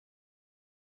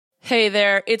Hey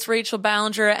there, it's Rachel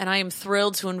Ballinger, and I am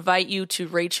thrilled to invite you to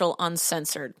Rachel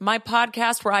Uncensored, my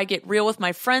podcast where I get real with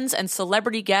my friends and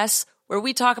celebrity guests, where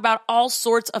we talk about all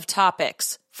sorts of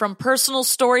topics. From personal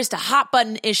stories to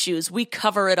hot-button issues, we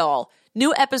cover it all.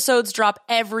 New episodes drop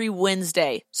every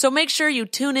Wednesday, so make sure you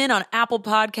tune in on Apple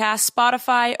Podcasts,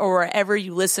 Spotify, or wherever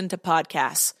you listen to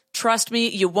podcasts. Trust me,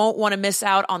 you won't want to miss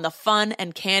out on the fun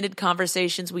and candid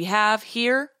conversations we have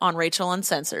here on Rachel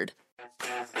Uncensored.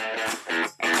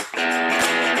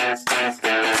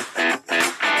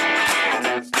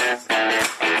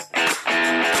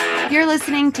 You're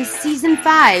listening to Season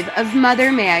 5 of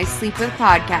Mother May I Sleep With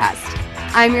podcast.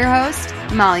 I'm your host,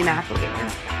 Molly McAleer.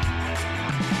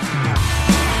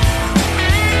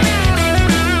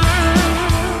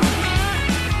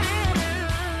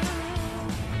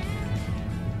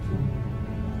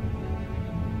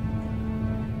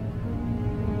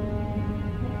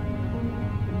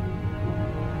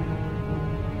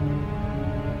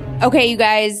 Okay, you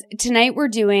guys, tonight we're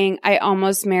doing I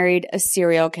Almost Married a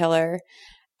Serial Killer.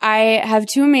 I have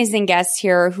two amazing guests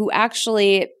here who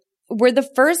actually were the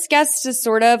first guests to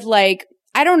sort of I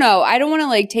don't know. I don't want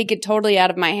to take it totally out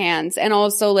of my hands and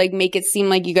also make it seem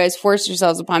like you guys forced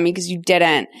yourselves upon me because you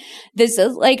didn't. This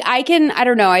is I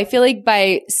don't know. I feel like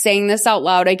by saying this out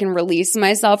loud, I can release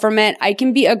myself from it. I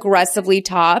can be aggressively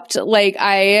topped.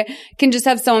 I can just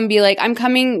have someone be like,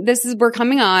 we're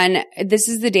coming on. This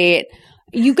is the date.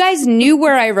 You guys knew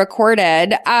where I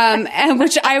recorded, and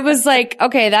which I was like,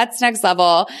 okay, that's next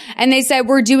level. And they said,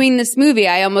 we're doing this movie.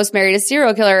 I Almost Married a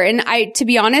Serial Killer. And to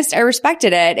be honest, I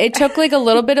respected it. It took a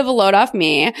little bit of a load off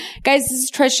me. Guys, this is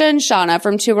Trisha and Shauna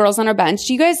from Two Girls on Our Bench.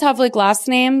 Do you guys have last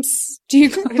names? Do you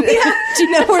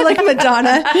know we're like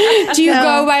Madonna? Do you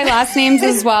go by last names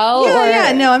as well?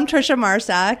 Yeah. No, I'm Trisha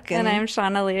Marsack. And I'm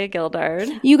Shauna Leah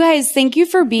Gildard. You guys, thank you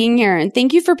for being here and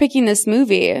thank you for picking this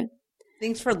movie.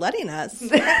 Thanks for letting us.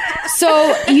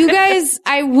 So you guys,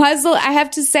 I have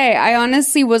to say, I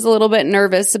honestly was a little bit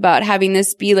nervous about having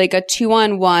this be a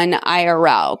 2-on-1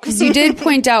 IRL. Cause you did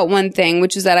point out one thing,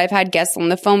 which is that I've had guests on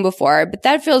the phone before, but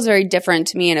that feels very different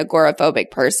to me, an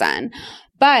agoraphobic person.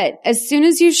 But as soon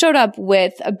as you showed up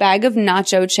with a bag of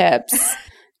nacho chips,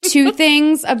 2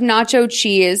 things of nacho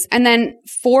cheese, and then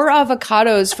 4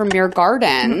 avocados from your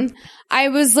garden, I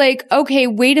was like, okay,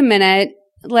 wait a minute.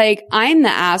 I'm the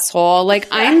asshole.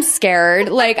 I'm scared.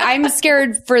 I'm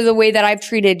scared for the way that I've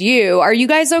treated you. Are you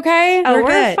guys okay? Oh,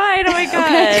 we're fine. Oh my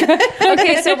God.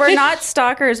 Okay, so we're not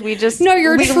stalkers. We just No,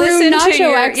 you're a true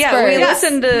nacho expert. Yeah, we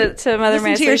listen to Mother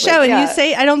May I Sleep With. To your show, and you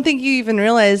say, I don't think you even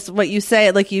realize what you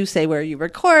say. You say where you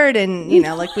record, and we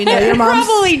know your mom's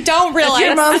probably don't realize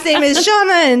your mom's name is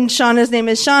Shauna, and Shauna's name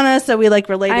is Shauna, so we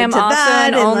related I am to also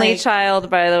that. An only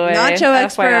child, by the way. Nacho FYI.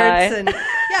 experts, and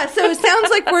yeah. So it sounds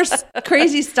like we're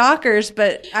crazy stalkers,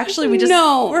 but actually we're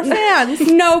fans.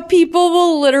 No, people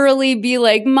will literally be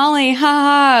like, Molly,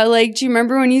 haha. Do you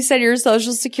remember when you said your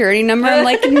social security number? I'm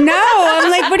like, no.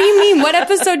 I'm like, what do you mean? What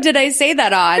episode did I say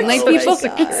that on?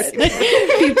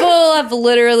 People have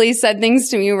literally said things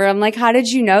to me where I'm like, how did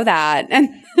you know that? And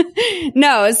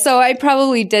no, so I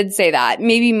probably did say that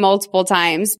maybe multiple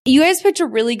times. You guys picked a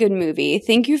really good movie.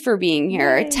 Thank you for being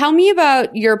here. Yay. Tell me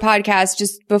about your podcast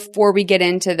just before we get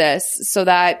into this so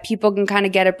that people can kind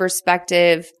of get a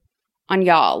perspective on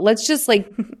y'all. Let's just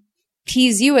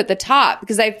tease you at the top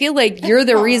because I feel like you're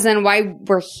the reason why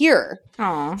we're here.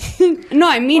 Aw. No,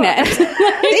 I mean it.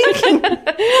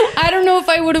 I don't know if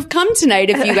I would have come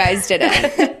tonight if you guys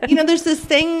didn't. There's this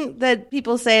thing that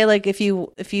people say, if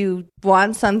you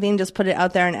want something, just put it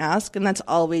out there and ask. And that's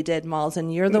all we did, Malls.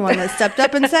 And you're the one that stepped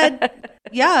up and said,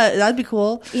 yeah, that'd be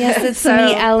cool. Yes, it's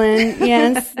me, Ellen.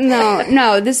 Yes.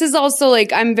 No, this is also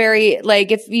I'm very,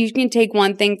 if you can take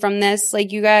one thing from this,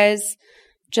 you guys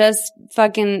just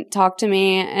fucking talk to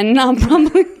me and not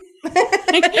probably...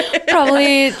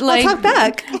 I'll talk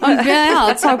back.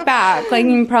 I'll talk back. You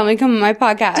can probably come on my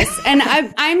podcast. And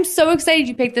I'm so excited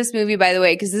you picked this movie, by the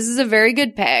way, because this is a very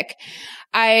good pick.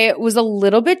 I was a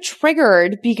little bit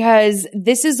triggered because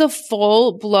this is a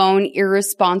full-blown,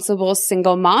 irresponsible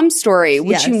single mom story,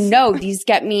 which yes. These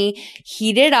get me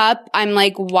heated up. I'm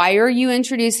like, why are you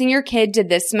introducing your kid to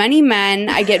this many men?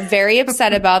 I get very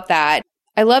upset about that.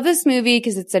 I love this movie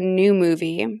because it's a new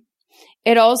movie.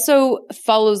 It also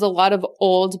follows a lot of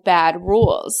old bad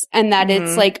rules and that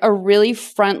it's a really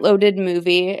front-loaded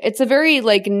movie. It's a very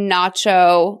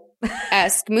nacho-esque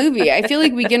movie. I feel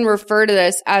like we can refer to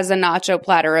this as a nacho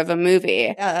platter of a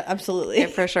movie. Absolutely. It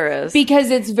for sure is.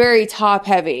 Because it's very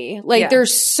top-heavy.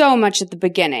 There's so much at the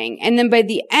beginning. And then by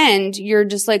the end, you're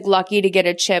just lucky to get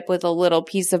a chip with a little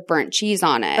piece of burnt cheese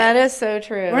on it. That is so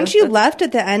true. Weren't you left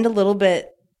at the end a little bit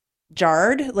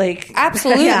jarred. Like,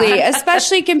 absolutely, yeah.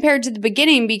 especially compared to the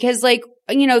beginning, because like,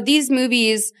 you know, these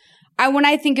movies, when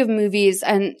I think of movies,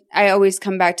 and I always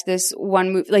come back to this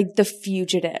one movie, like The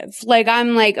Fugitive. Like,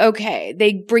 I'm like, okay,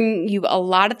 they bring you a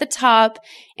lot at the top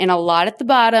and a lot at the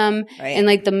bottom. Right. And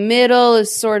like the middle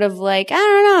is sort of like, I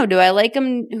don't know, do I like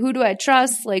them? Who do I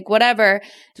trust? Like, whatever.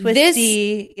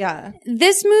 Twisty.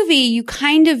 This movie, you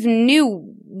kind of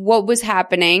knew what was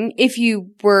happening if you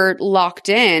were locked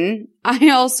in. I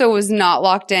also was not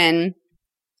locked in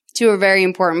to a very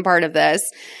important part of this.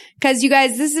 Because you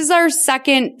guys, this is our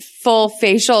second full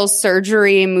facial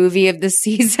surgery movie of the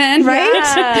season, right?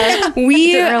 Yeah.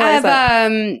 We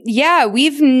have,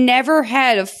 we've never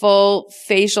had a full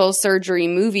facial surgery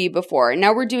movie before.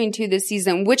 Now we're doing 2 this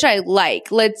season, which I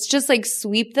like. Let's just like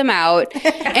sweep them out.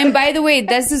 And by the way,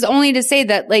 this is only to say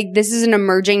that like this is an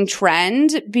emerging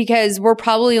trend, because we're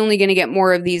probably only going to get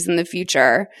more of these in the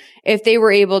future. If they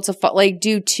were able to like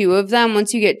do 2 of them,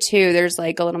 once you get 2, there's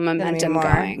like a little momentum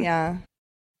going. Yeah.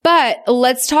 But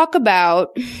let's talk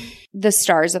about the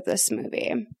stars of this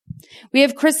movie. We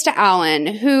have Krista Allen,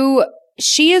 who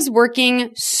she is working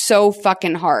so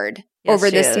fucking hard over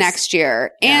this next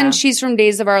year. Yeah. And she's from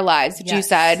Days of Our Lives, which you Yes.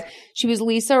 said. She was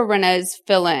Lisa Rinna's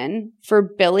fill-in for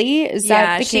Billy. Is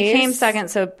that the case? She came second.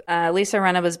 So Lisa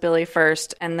Rinna was Billy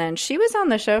first. And then she was on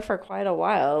the show for quite a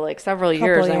while, like several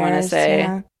years, I want to say.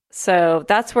 Yeah. So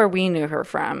that's where we knew her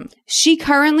from. She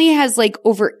currently has like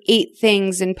over 8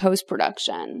 things in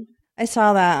post-production. I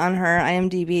saw that on her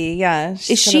IMDb. Yeah. Is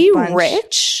got a she bunch.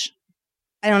 rich?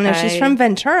 I don't know. She's from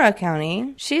Ventura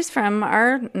County. She's from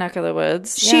our neck of the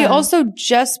woods. She Yeah. also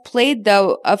just played,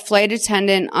 though, a flight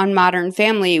attendant on Modern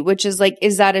Family, which is like,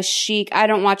 is that a chic? I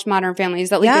don't watch Modern Family. Is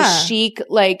that like Yeah. a chic,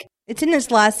 like, It's in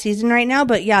its last season right now,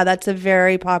 but yeah, that's a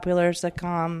very popular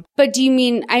sitcom. but do you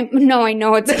mean, I know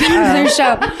it's a popular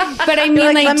show, but I mean,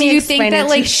 like, like, let do me you think explain that it.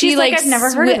 like she She's like, like, I've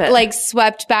never heard of it. like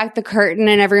swept back the curtain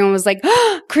and everyone was like,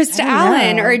 oh, Krista I don't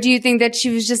Allen? know. Or do you think that she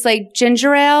was just like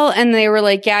ginger ale and they were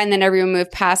like, yeah, and then everyone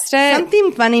moved past it?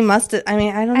 Something funny must have, I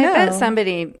mean, I don't know. I bet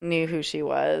somebody knew who she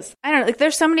was. I don't know. Like,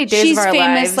 there's so many Days She's of Our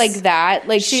famous Lives. like that.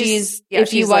 Like She's-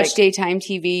 if you she's watch like- daytime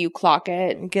TV, you clock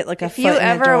it. Get like a If foot you in the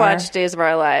ever door. watch Days of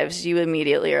Our Lives, you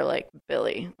immediately are like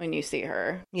Billy when you see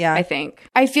her. Yeah. I think.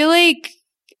 I feel like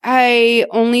I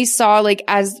only saw like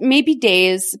as maybe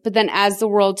Days, but then As the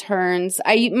World Turns.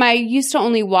 I used to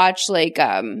only watch like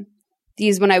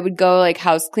these when I would go like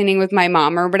house cleaning with my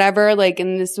mom or whatever. Like,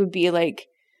 and this would be like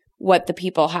what the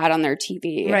people had on their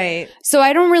TV. Right. So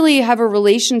I don't really have a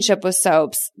relationship with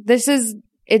soaps.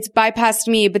 It's bypassed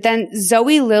me. But then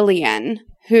Zoe Lillian,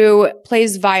 who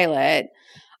plays Violet,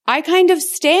 I kind of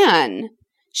stan.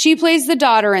 She plays the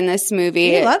daughter in this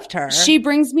movie. We loved her. She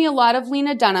brings me a lot of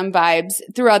Lena Dunham vibes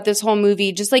throughout this whole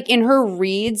movie. Just like in her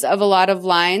reads of a lot of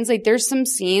lines, like there's some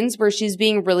scenes where she's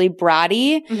being really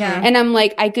bratty. Yeah. And I'm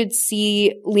like, I could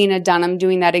see Lena Dunham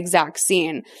doing that exact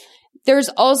scene. There's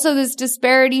also this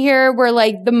disparity here where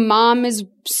like the mom is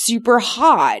super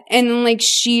hot and then like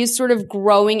she's sort of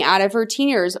growing out of her teen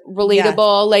years.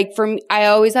 Relatable. Like for me, I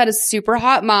always had a super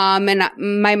hot mom and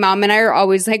my mom and I are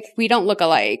always like, we don't look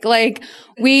alike. Like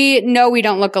we know we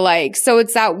don't look alike. So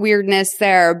it's that weirdness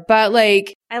there. But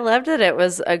like I loved that it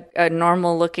was a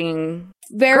normal looking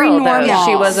very girl, though. normal.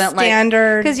 She wasn't like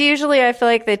Standard. because usually I feel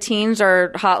like the teens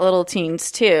are hot little teens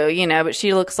too, you know. But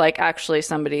she looks like actually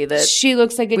somebody that She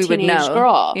looks like a we would teenage know.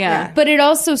 girl. Yeah. But it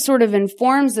also sort of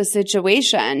informs the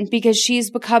situation because she's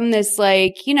become this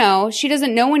like, you know, she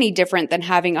doesn't know any different than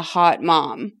having a hot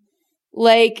mom.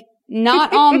 Like,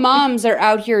 not all moms are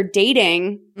out here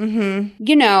dating. Mm-hmm.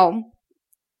 You know,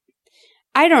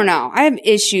 I don't know. I have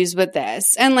issues with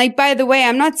this. And like, by the way,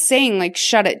 I'm not saying like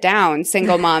shut it down,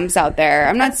 single moms out there.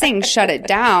 I'm not saying shut it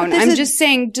down. I'm just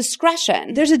saying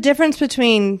discretion. There's a difference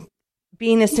between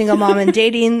being a single mom and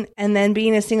dating and then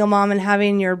being a single mom and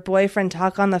having your boyfriend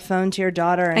talk on the phone to your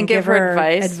daughter and give her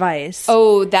advice.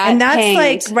 Oh, that and that's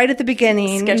tanked. like right at the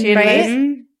beginning. Sketchy right? advice.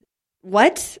 Mhm.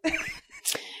 What?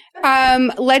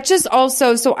 Let's just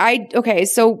also,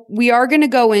 so we are going to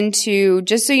go into,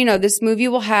 just so you know, this movie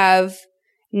will have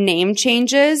name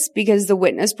changes because the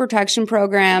witness protection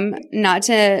program, not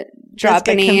to drop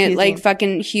get any confusing. like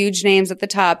fucking huge names at the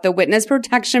top, the witness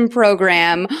protection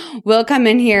program will come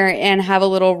in here and have a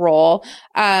little role.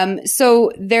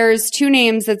 So there's 2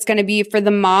 names that's going to be for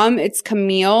the mom. It's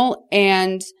Camille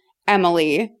and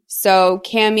Emily. So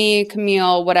Cammie,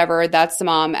 Camille, whatever, that's the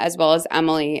mom, as well as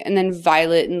Emily. And then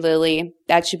Violet and Lily.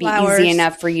 That should be Flowers. easy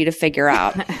enough for you to figure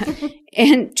out.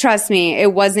 And trust me,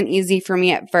 it wasn't easy for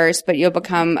me at first, but you'll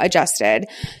become adjusted.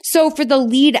 So for the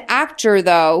lead actor,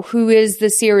 though, who is the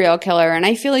serial killer, and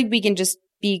I feel like we can just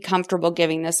be comfortable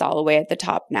giving this all away at the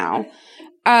top now.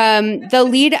 The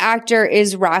lead actor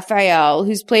is Raphael,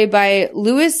 who's played by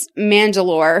Louis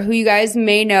Mandylor, who you guys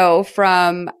may know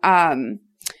from,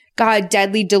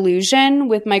 Deadly Delusion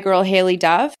with my girl Haley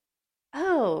Duff.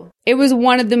 Oh. It was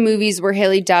one of the movies where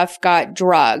Haley Duff got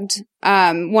drugged.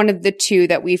 One of the two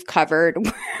that we've covered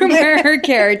where her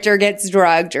character gets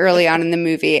drugged early on in the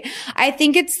movie. I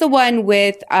think it's the one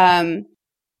with,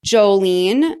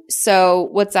 Jolene. So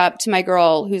what's up to my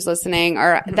girl who's listening?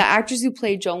 The actress who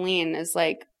played Jolene is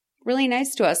like really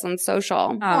nice to us on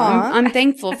social. I'm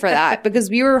thankful for that because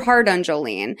we were hard on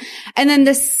Jolene. And then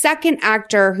the second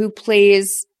actor who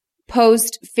plays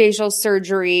post facial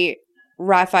surgery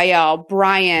Raphael,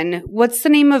 Brian, what's the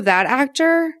name of that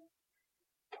actor?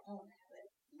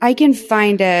 I can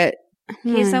find it.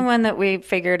 He's the one that we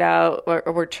figured out,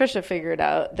 or Trisha figured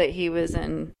out that he was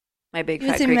in My Big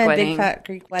Fat Greek Wedding. Big Fat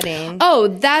Greek Wedding. Oh,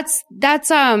 that's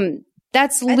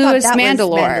Louis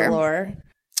Mandylor.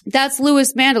 That's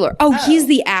Louis Mandylor. Oh, he's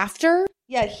the after?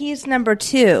 Yeah, he's number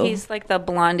 2. He's like the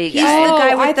blondie He's guy. the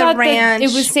guy with I the thought ranch.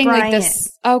 it was saying like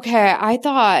this. Okay, I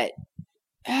thought.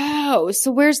 Oh,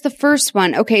 so where's the first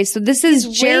one? Okay, so this is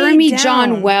He's Jeremy way John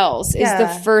down. Wells is Yeah.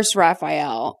 the first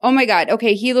Raphael. Oh my God.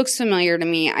 Okay, he looks familiar to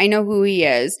me. I know who he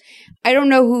is. I don't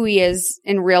know who he is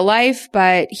in real life,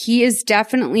 but he is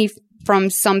definitely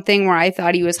from something where I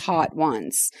thought he was hot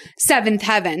once. Seventh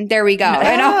Heaven. There we go.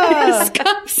 I know this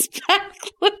comes back.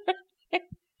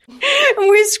 And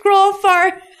we scroll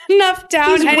far enough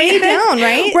down. He's way down,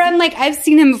 right? Where I'm like, I've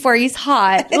seen him before. He's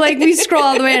hot. Like we scroll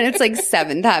all the way and it's like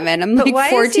Seventh Heaven. I'm like, why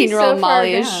is he 14-year-old so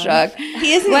Molly far is down? shook.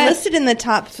 He isn't listed in the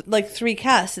top 3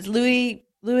 casts. It's Louis.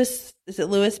 Is it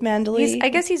Louis Mandylor? I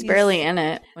guess he's barely in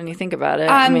it when you think about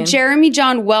it. Jeremy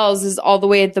John Wells is all the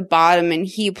way at the bottom and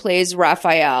he plays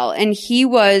Raphael. And he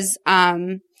was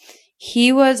on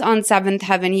Seventh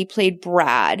Heaven. He played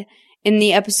Brad in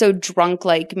the episode Drunk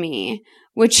Like Me,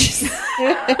 which is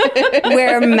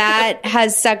where Matt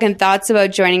has second thoughts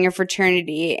about joining a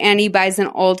fraternity. And he buys an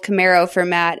old Camaro for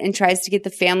Matt and tries to get the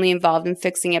family involved in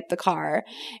fixing up the car.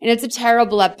 And it's a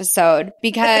terrible episode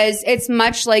because it's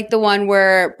much like the one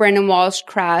where Brendan Walsh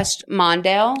crashed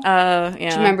Mondale. Yeah. Do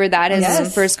you remember that as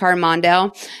his first car,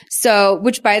 Mondale? So,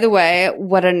 which by the way,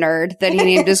 what a nerd that he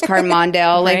named his car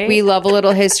Mondale. Like Right? we love a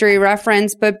little history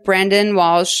reference, but Brendan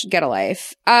Walsh, get a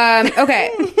life.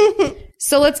 Okay.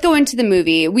 So let's go into the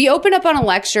movie. We open up on a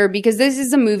lecture because this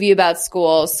is a movie about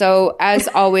school. So as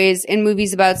always in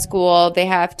movies about school, they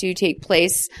have to take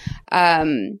place,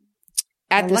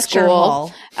 at the lecture school,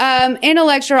 hall. in a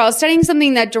lecture hall, studying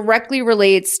something that directly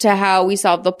relates to how we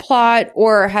solve the plot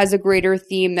or has a greater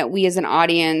theme that we as an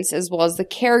audience, as well as the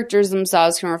characters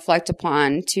themselves, can reflect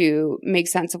upon to make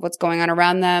sense of what's going on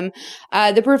around them.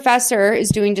 The professor is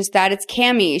doing just that. It's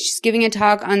Cammie. She's giving a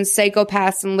talk on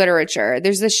psychopaths in literature.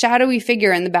 There's a shadowy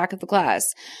figure in the back of the class.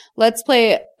 Let's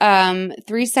play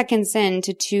 3 seconds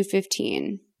into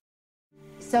 2:15.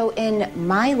 So in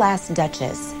My Last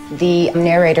Duchess, the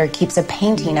narrator keeps a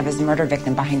painting of his murder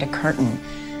victim behind a curtain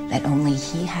that only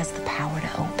he has the power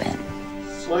to open.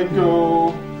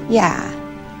 Psycho. Yeah,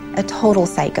 a total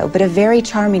psycho, but a very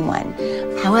charming one.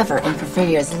 However, in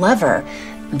Porphyria's Lover,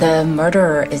 the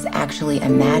murderer is actually a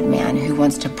madman who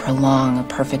wants to prolong a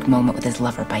perfect moment with his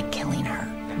lover by killing her.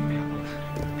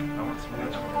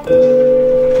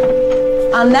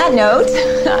 On that note,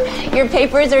 your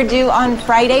papers are due on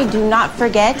Friday. Do not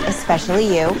forget, especially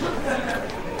you.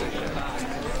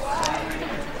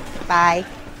 Bye.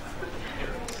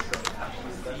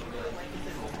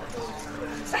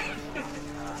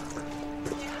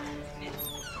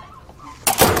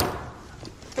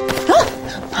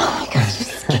 Oh my gosh, you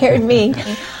scared me.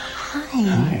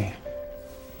 Hi.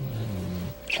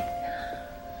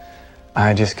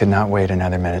 I just could not wait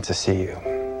another minute to see you.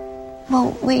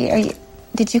 Well, wait,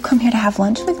 did you come here to have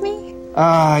lunch with me?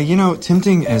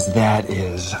 Tempting as that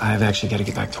is, I've actually got to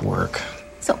get back to work.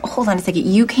 So, hold on a second.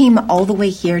 You came all the way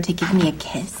here to give me a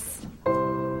kiss?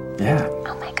 Yeah.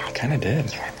 Oh my God. Kind of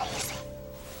did. You're amazing.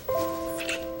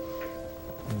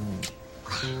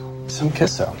 Some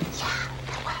kiss, though.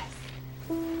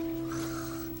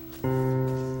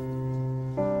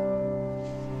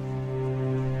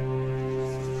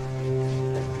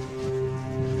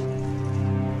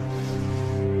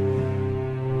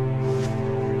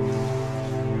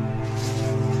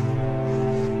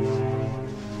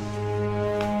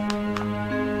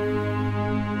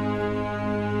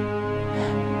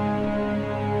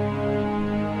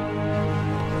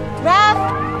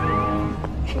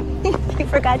 You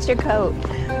forgot your coat.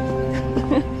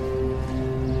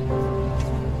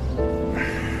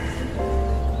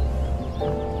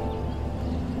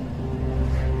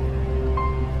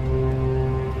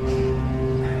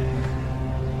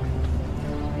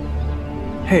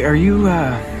 Hey, are you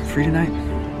free tonight?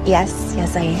 Yes,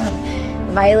 I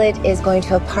am. Violet is going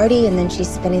to a party, and then she's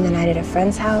spending the night at a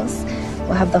friend's house.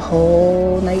 We'll have the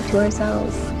whole night to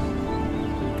ourselves.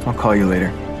 I'll call you later.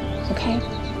 Okay.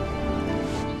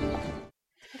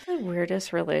 That's the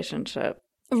weirdest relationship.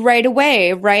 Right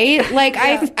away, right? Like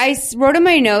I wrote in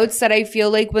my notes that I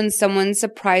feel like when someone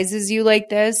surprises you like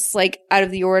this, like out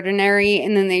of the ordinary,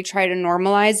 and then they try to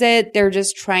normalize it, they're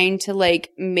just trying to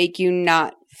like make you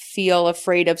not feel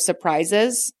afraid of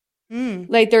surprises.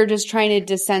 Like they're just trying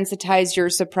to desensitize your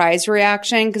surprise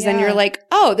reaction because then you're like,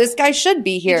 oh, this guy should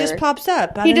be here. He just pops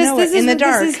up He just in the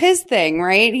dark. This is his thing,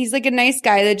 right? He's like a nice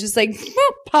guy that just like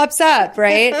pops up,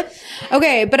 right?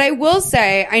 Okay, but I will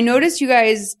say, I noticed you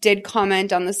guys did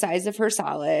comment on the size of her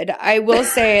salad. I will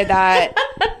say that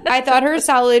I thought her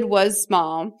salad was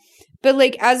small. But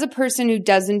like as a person who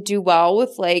doesn't do well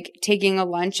with like taking a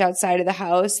lunch outside of the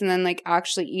house and then like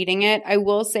actually eating it, I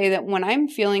will say that when I'm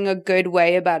feeling a good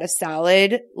way about a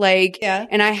salad, like,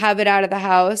 and I have it out of the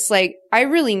house, like I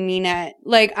really mean it.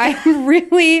 Like I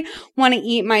really want to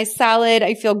eat my salad.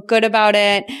 I feel good about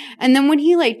it. And then when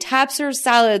he like taps her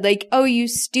salad, like, oh, you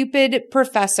stupid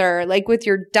professor, like with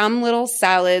your dumb little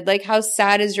salad, like how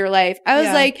sad is your life? I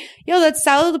was like, yo, that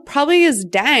salad probably is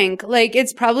dank. Like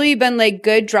it's probably been like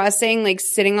good dressing, like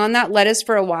sitting on that lettuce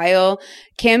for a while.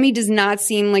 Cammie does not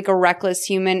seem like a reckless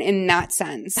human in that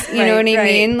sense. You know what I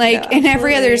mean? Like in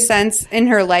every other sense in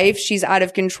her life, she's out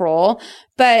of control.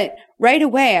 But right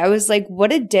away, I was like,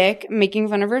 what a dick making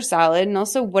fun of her salad. And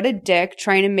also what a dick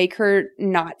trying to make her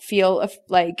not feel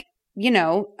like, you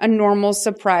know, a normal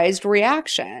surprised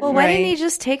reaction. Well, why didn't he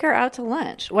just take her out to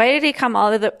lunch? Why did he come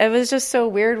all of it was just so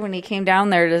weird when he came down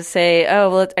there to say,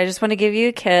 oh, well, I just want to give you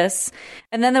a kiss.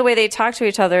 And then the way they talk to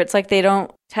each other, it's like they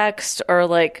don't text or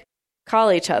like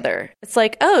call each other. It's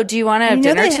like, oh, do you want to have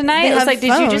dinner tonight? It's like,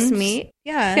 did you just meet?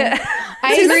 Yeah.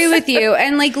 I agree with you.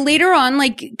 And like later on,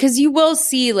 like, cause you will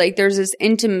see like there's this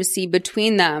intimacy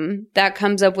between them that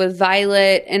comes up with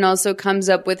Violet and also comes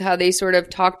up with how they sort of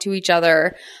talk to each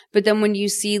other. But then when you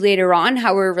see later on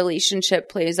how her relationship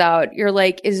plays out, you're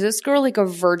like, is this girl like a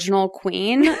virginal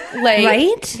queen? Like,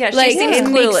 Right? Yeah, she like seems it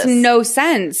clueless. makes no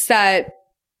sense that,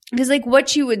 because like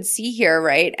what you would see here,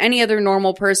 right? Any other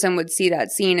normal person would see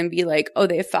that scene and be like, oh,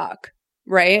 they fuck,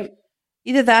 right?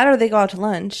 Either that or they go out to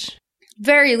lunch.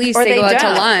 Very least Or they go out to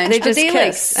don't. lunch. They but just they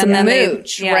kiss, like and then they-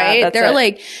 smooch, yeah, right? that's They're it.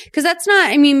 like, because that's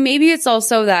not, I mean, maybe it's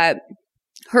also that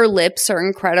her lips are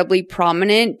incredibly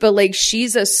prominent, but like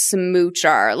she's a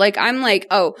smoocher. Like I'm like,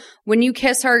 oh, when you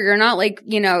kiss her, you're not like,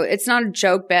 you know, it's not a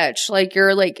joke, bitch. Like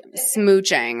you're like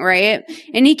smooching, right?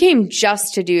 And he came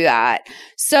just to do that.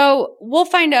 So we'll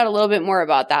find out a little bit more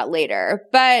about that later.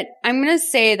 But I'm going to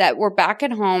say that we're back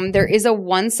at home. There is a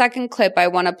 1-second clip I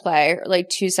want to play, or like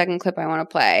 2-second clip I want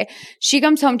to play. She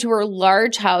comes home to her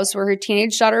large house where her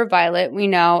teenage daughter, Violet, we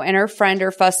know, and her friend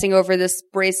are fussing over this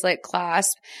bracelet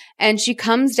clasp. And she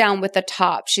comes down with the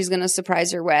top she's going to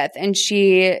surprise her with. And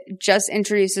she just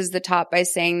introduces the top by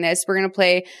saying this. We're going to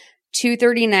play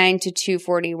 239 to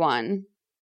 241.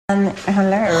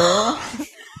 Hello.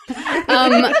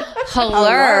 Hello.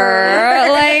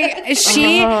 Like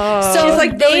she, so She's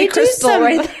like Billy Crystal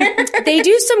right there. they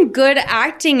do some good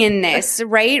acting in this,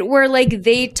 right? Where like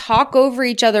they talk over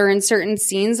each other in certain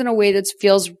scenes in a way that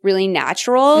feels really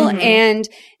natural. And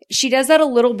she does that a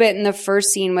little bit in the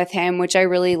first scene with him, which I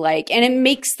really like. And it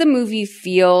makes the movie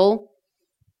feel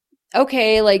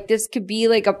okay, like this could be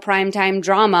like a primetime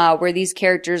drama where these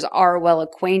characters are well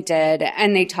acquainted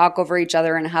and they talk over each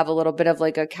other and have a little bit of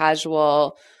like a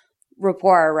casual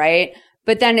rapport, right?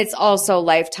 But then it's also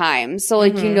Lifetime. So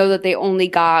like you know that they only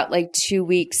got like 2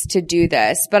 weeks to do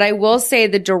this. But I will say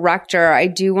the director, I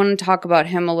do want to talk about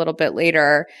him a little bit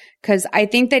later because I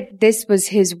think that this was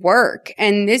his work.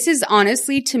 And this is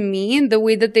honestly to me, the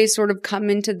way that they sort of come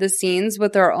into the scenes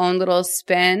with their own little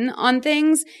spin on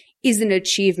things is an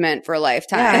achievement for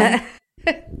Lifetime.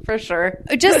 For sure.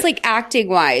 Just like acting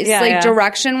wise,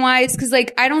 direction wise. Cause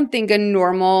like, I don't think a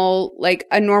normal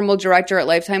director at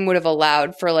Lifetime would have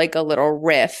allowed for like a little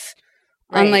riff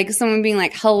on like someone being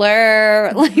like, hello.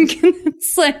 Like,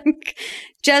 it's like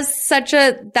just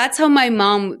that's how my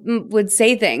mom would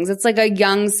say things. It's like a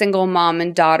young single mom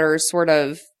and daughter sort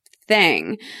of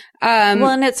thing. Well,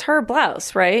 and it's her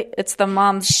blouse, right? It's the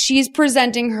mom's. She's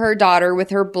presenting her daughter with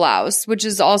her blouse, which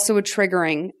is also a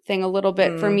triggering thing a little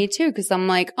bit for me too. Cause I'm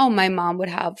like, oh, my mom would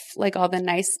have like all the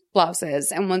nice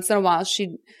blouses. And once in a while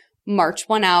she'd march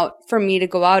one out for me to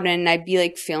go out in, and I'd be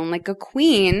like feeling like a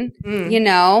queen, you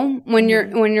know, when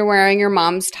you're wearing your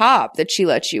mom's top that she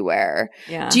lets you wear.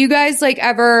 Yeah. Do you guys like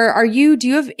ever, do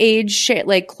you have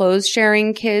like clothes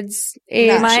sharing kids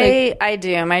age? I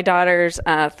do. My daughter's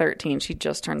 13. She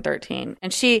just turned 13.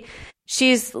 And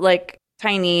she's like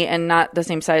tiny and not the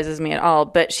same size as me at all,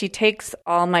 but she takes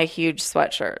all my huge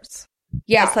sweatshirts.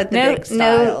 Yeah. That's like the big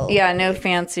style. No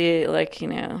fancy, like, you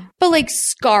know. But like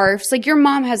scarves, like your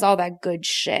mom has all that good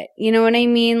shit. You know what I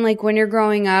mean? Like when you're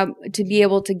growing up, to be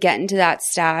able to get into that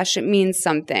stash, it means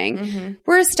something. Mm-hmm.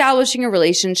 We're establishing a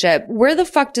relationship. Where the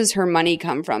fuck does her money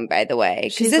come from, by the way?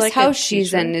 Because this like house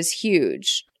she's in is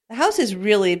huge. The house is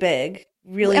really big.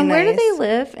 Really and nice. where do they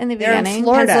live in the They're beginning? in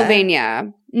Florida.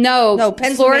 Pennsylvania. No,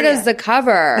 Pennsylvania. Florida's the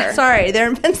cover. Sorry, they're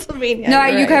in Pennsylvania. No,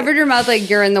 You're you right. covered your mouth like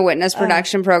you're in the witness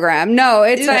protection program. No,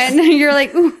 it's fine. You're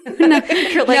like, ooh, no.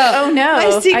 You're like, oh no,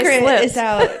 My secret I slipped. is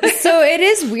out. So it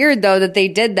is weird though that they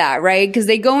did that, right? Because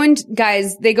they go into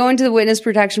the witness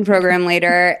protection program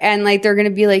later, and like they're gonna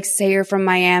be like, say you're from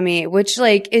Miami, which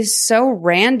like is so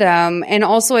random, and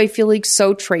also I feel like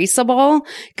so traceable.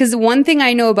 Because one thing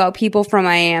I know about people from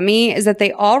Miami is that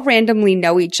they all randomly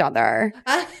know each other,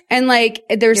 and like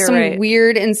there's You're some right.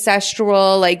 weird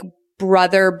ancestral like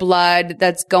brother blood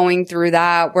that's going through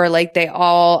that, where like they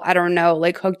all, I don't know,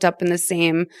 like hooked up in the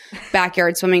same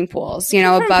backyard swimming pools, you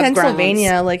know, From above Pennsylvania,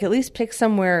 grounds. like at least pick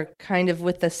somewhere kind of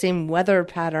with the same weather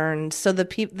pattern, so the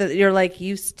people that you're like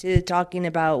used to talking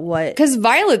about what Because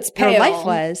Violet's her pale. life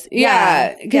was.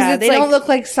 Yeah. Because they don't look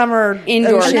like summer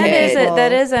indoor ocean kids. people.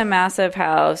 That is a massive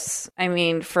house. I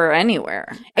mean, for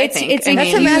anywhere. It's a That's a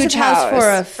huge massive house for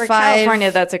a for 5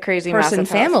 California, that's a crazy person massive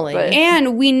family. House, but-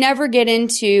 And we never get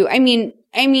into, I mean,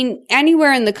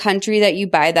 anywhere in the country that you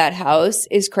buy that house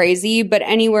is crazy, but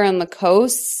anywhere on the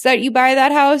coasts that you buy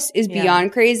that house is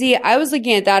beyond crazy. I was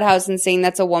looking at that house and saying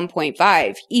that's a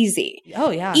 1.5. Easy.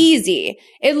 Oh yeah, Easy.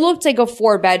 It looked like a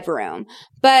 4-bedroom.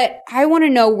 But I want to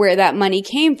know where that money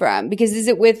came from, because is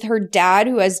it with her dad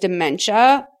who has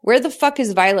dementia? Where the fuck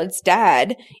is Violet's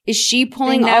dad? Is she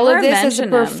pulling all never of this as a mention him.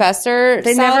 professor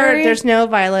salary? There's no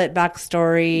Violet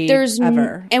backstory.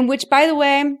 Ever. And which, by the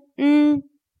way,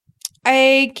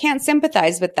 I can't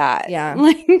sympathize with that. Yeah.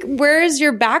 Like, where is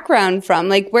your background from?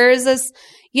 Like, where is this?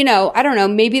 You know, I don't know.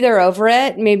 Maybe they're over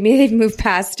it. Maybe they've moved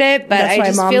past it. But That's I why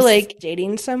just mom's feel like,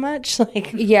 dating so much.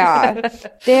 Like, yeah,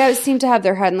 seem to have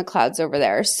their head in the clouds over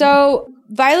there. So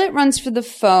Violet runs for the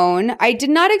phone. I did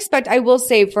not expect, I will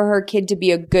say, for her kid to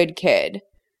be a good kid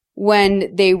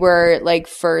when they were like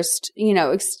first, you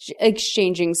know,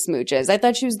 exchanging smooches. I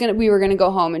thought we were going to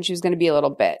go home and she was going to be a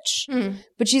little bitch,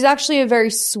 but she's actually a very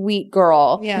sweet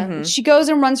girl. Yeah. She goes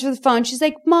and runs for the phone. She's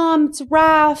like, Mom, it's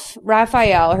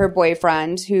Raphael, her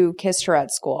boyfriend who kissed her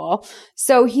at school.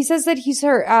 So he says that he's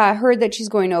heard that she's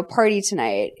going to a party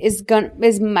tonight. Is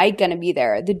Mike going to be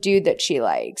there? The dude that she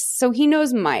likes. So he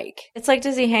knows Mike. It's like,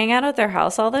 does he hang out at their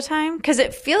house all the time? Because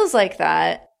it feels like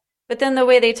that. But then the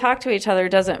way they talk to each other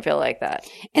doesn't feel like that.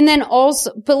 And then also,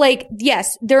 but like,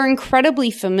 yes, they're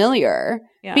incredibly familiar.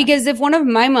 Yeah. Because if one of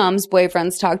my mom's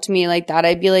boyfriends talked to me like that,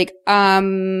 I'd be like,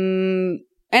 and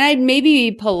I'd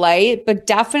maybe be polite, but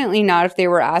definitely not if they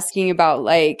were asking about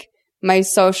like my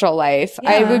social life.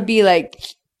 I Yeah. would be like,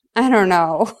 I don't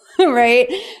know.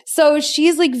 Right. So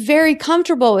she's like very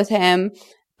comfortable with him.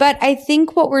 But I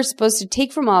think what we're supposed to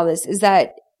take from all this is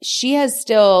that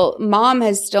Mom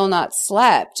has still not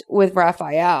slept with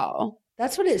Raphael.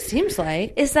 that's what it seems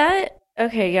like. Is that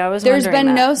okay? Yeah, I was. There's wondering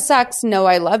been that. no sex, no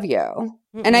I love you.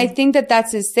 And I think that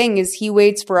that's his thing, is he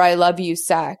waits for I love you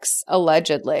sex,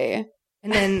 allegedly.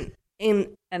 And then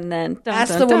And then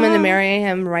ask the woman to marry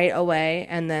him right away,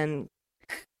 and then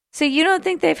So you don't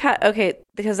think they've had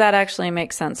because that actually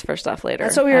makes sense for stuff later.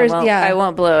 That's what we were- yeah. I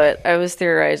won't blow it. I was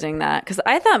theorizing that because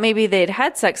I thought maybe they'd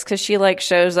had sex because she like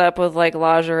shows up with like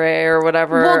lingerie or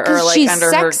whatever, Well, or because like she's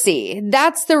under sexy.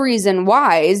 That's the reason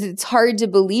why. Is it's hard to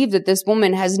believe that this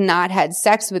woman has not had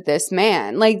sex with this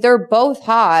man. Like, they're both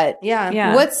hot.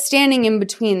 Yeah. What's standing in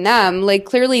between them? Like,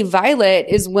 clearly Violet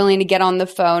is willing to get on the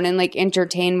phone and like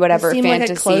entertain whatever seem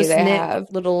fantasy like a close they knit have.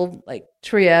 little like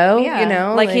trio. Yeah. You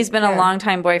know, like he's been yeah. a long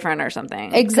time boyfriend or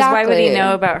something. 'Cause Exactly. why would he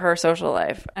know about her social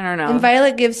life? I don't know. And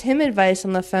Violet gives him advice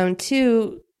on the phone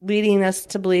too, leading us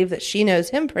to believe that she knows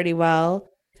him pretty well.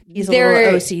 He's a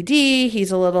little OCD.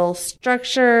 He's a little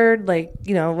structured. Like,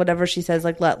 you know, whatever she says,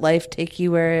 like, let life take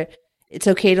you where it's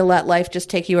okay to let life just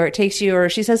take you where it takes you. Or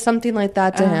she says something like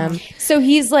that to him. So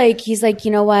he's like,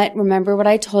 you know what? Remember what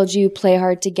I told you? Play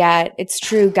hard to get. It's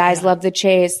true. Guys love the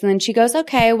chase. And then she goes,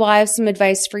 okay, well, I have some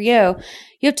advice for you.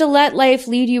 You have to let life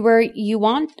lead you where it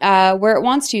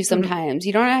wants to sometimes.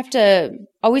 You don't have to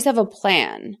always have a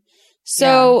plan.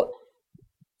 So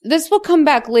this will come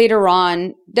back later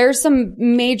on. There's some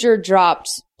major dropped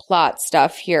plot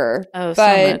stuff here. Oh,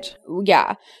 but so much.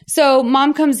 Yeah. So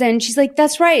mom comes in. She's like,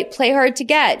 that's right. Play hard to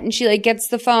get. And she like gets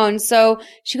the phone. So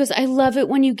she goes, I love it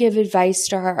when you give advice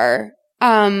to her.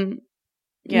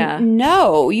 Yeah.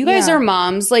 No, you guys are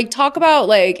moms. Like, talk about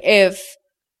like if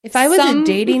I was a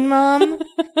dating mom,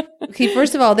 okay,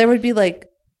 first of all, there would be like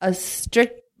a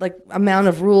strict like amount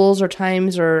of rules or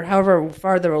times or however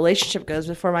far the relationship goes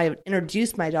before I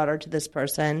introduce my daughter to this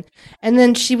person. And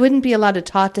then she wouldn't be allowed to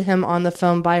talk to him on the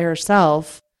phone by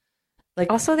herself.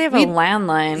 Like, also, they have a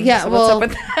landline. Yeah, so well,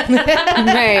 what's up with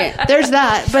that? right. There's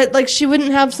that. But like, she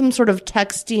wouldn't have some sort of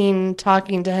texting,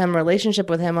 talking to him relationship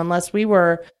with him unless we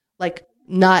were like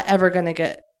not ever going to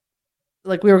get,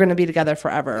 like we were going to be together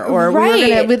forever, or we were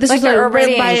going to. This like is they're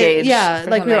already engaged. Yeah,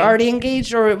 like we were something. already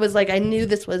engaged, or it was like I knew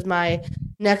this was my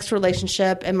next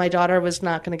relationship, and my daughter was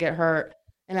not going to get hurt,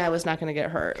 and I was not going to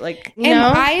get hurt. Like, you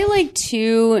know, I like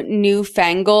too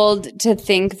newfangled to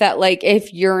think that like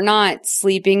if you're not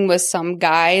sleeping with some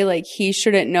guy, like he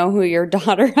shouldn't know who your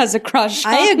daughter has a crush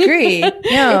on. I agree. No,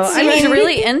 I It's mean,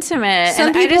 really intimate. some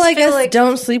and people, I I just feel guess, like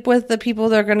don't sleep with the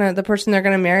person they're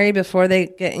gonna marry before they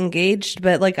get engaged,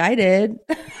 but like I did.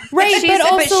 Right, But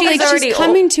but also she's like already she's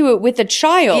coming to it with a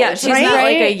child. yeah, she's right? not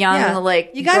like a young Yeah.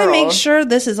 like You got to girl. make sure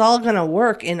this is all gonna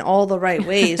work in all the right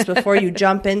ways before you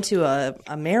jump into a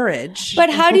marriage. But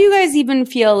how do you guys even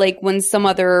feel like when some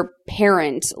other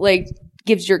parent like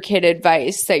gives your kid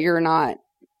advice that you're not?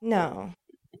 No,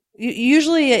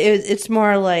 usually it's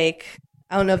more like,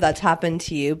 I don't know if that's happened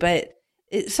to you, but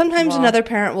sometimes another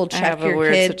parent will I check have a your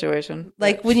weird kid. situation.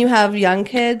 Like when you have young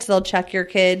kids, they'll check your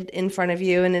kid in front of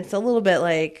you, and it's a little bit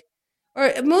like,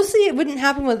 or mostly it wouldn't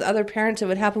happen with other parents. It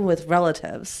would happen with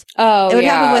relatives. Oh, It would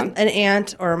yeah. happen with an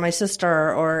aunt or my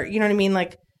sister, or you know what I mean,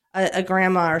 like a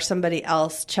grandma or somebody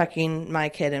else checking my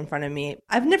kid in front of me.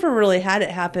 I've never really had it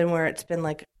happen where it's been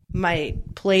like my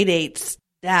playdate's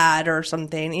dad or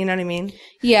something. You know what I mean?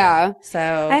 Yeah. So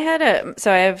I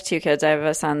have 2 kids. I have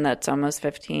a son that's almost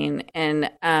 15, and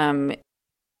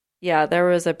yeah, there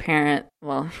was a parent.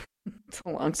 Well, it's a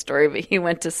long story, but he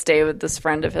went to stay with this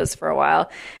friend of his for a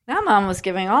while. Now, mom was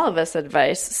giving all of us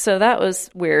advice, so that was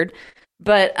weird.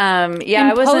 But yeah,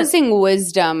 I wasn't. Imposing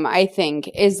wisdom, I think,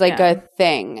 is like a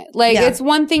thing. Like Yeah. it's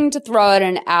one thing to throw out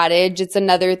an adage; it's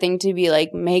another thing to be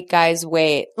like, "Make guys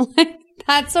wait." Like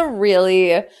that's a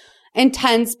really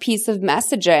intense piece of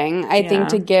messaging, I think,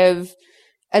 to give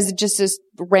as just as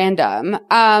random.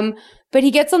 But he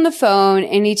gets on the phone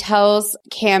and he tells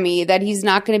Cammie that he's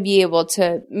not going to be able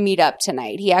to meet up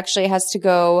tonight. He actually has to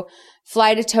go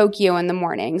fly to Tokyo in the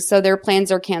morning. So their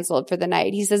plans are canceled for the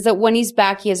night. He says that when he's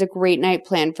back, he has a great night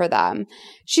planned for them.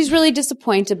 She's really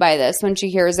disappointed by this when she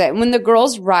hears it. And when the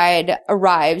girls' ride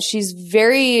arrives, she has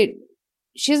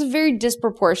a very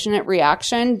disproportionate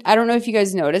reaction. I don't know if you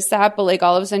guys noticed that, but like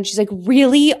all of a sudden she's like,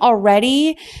 really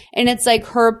already? And it's like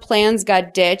her plans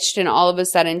got ditched and all of a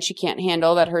sudden she can't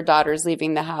handle that her daughter's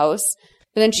leaving the house.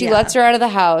 But then she lets her out of the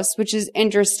house, which is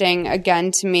interesting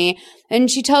again to me.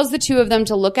 And she tells the two of them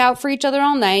to look out for each other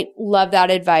all night. Love that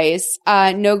advice.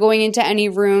 No going into any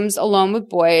rooms alone with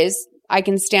boys. I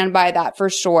can stand by that for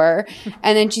sure.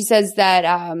 And then she says that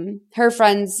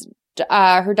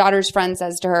her daughter's friend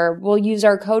says to her, we'll use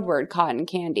our code word, cotton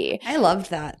candy. I loved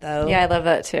that though. Yeah, I love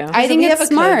that too. I think we it's have a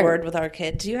smart. code word with our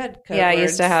kids. You had code Yeah, I words.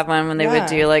 used to have one when they would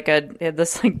do Yeah. like they had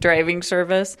this like driving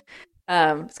service.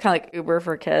 It's kind of like Uber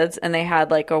for kids, and they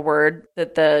had like a word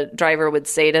that the driver would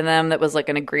say to them that was like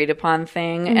an agreed upon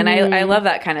thing. And I love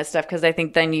that kind of stuff because I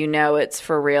think then you know it's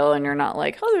for real and you're not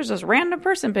like, oh, there's this random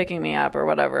person picking me up or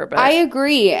whatever. But I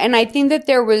agree. And I think that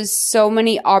there was so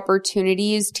many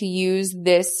opportunities to use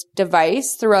this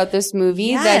device throughout this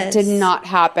movie that Yes. did not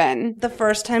happen. The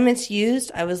first time it's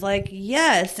used, I was like,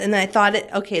 yes. And I thought,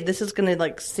 okay, this is going to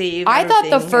like save I thought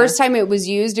the everything. first time it was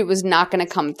used, it was not going to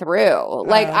come through.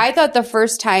 Like, I thought the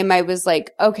first time I was like,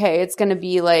 okay, it's going to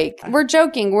be like, we're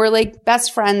joking. We're like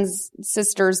best friends,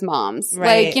 sisters, moms.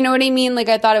 Right. Like, you know what I mean? Like,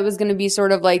 I thought it was going to be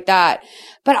sort of like that.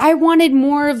 But I wanted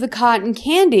more of the cotton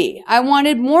candy. I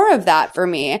wanted more of that for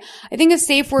me. I think a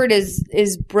safe word is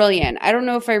brilliant. I don't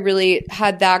know if I really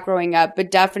had that growing up,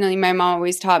 but definitely my mom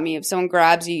always taught me if someone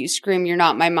grabs you, you scream, you're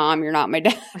not my mom, you're not my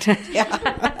dad.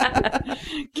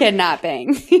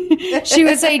 Kidnapping. She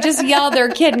would say, just yell,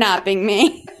 they're kidnapping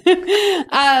me.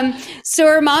 So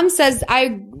her mom says, I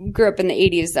grew up in the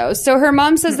 80s though. So her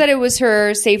mom says that it was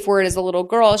her safe word as a little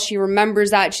girl. She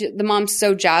remembers that. The mom's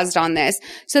so jazzed on this.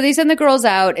 So they send the girls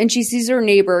out and she sees her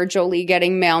neighbor, Jolie,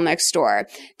 getting mail next door.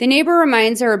 The neighbor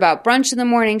reminds her about brunch in the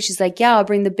morning. She's like, yeah, I'll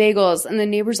bring the bagels. And the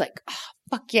neighbor's like, oh,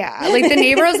 fuck yeah. Like the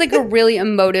neighbor is like a really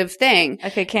emotive thing.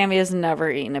 Okay, Cammy has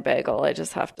never eaten a bagel. I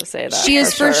just have to say that. She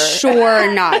is for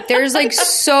sure not. There's like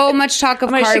so much talk of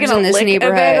carbs in this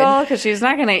neighborhood. A bagel? Because she's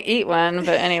not going to eat one.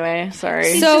 But anyway,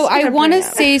 sorry. So I want to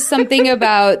say something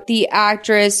about the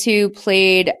actress who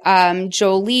played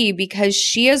Jolie, because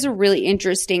she has a really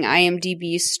interesting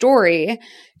IMDb story.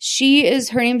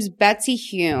 Her name's Betsy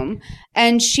Hume,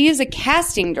 and she is a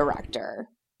casting director.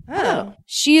 Oh.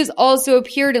 She has also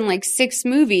appeared in like 6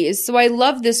 movies. So I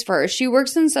love this for her. She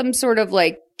works in some sort of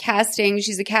like casting.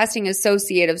 She's a casting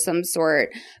associate of some sort,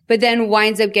 but then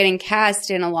winds up getting cast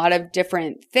in a lot of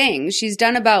different things. She's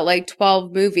done about like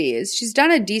 12 movies. She's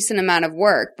done a decent amount of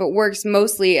work, but works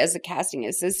mostly as a casting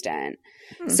assistant.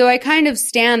 So I kind of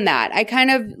stand that. I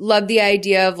kind of love the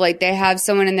idea of like they have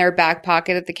someone in their back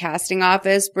pocket at the casting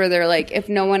office where they're like, if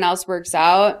no one else works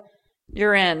out,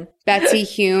 you're in. Betsy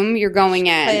Hume, you're going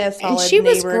in. And she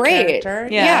was great.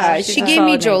 Yeah, she gave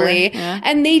me Jolie. Yeah.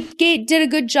 And they did a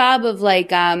good job of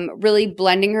like really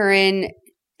blending her in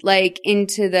like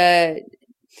into the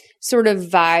sort of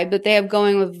vibe that they have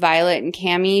going with Violet and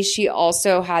Cammy. She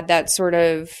also had that sort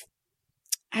of,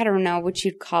 I don't know what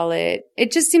you'd call it.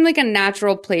 It just seemed like a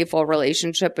natural, playful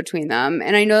relationship between them.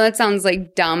 And I know that sounds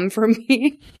like dumb for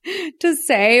me to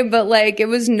say, but like it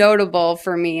was notable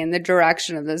for me in the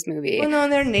direction of this movie. Well, no,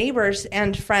 they're neighbors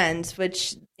and friends,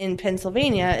 which in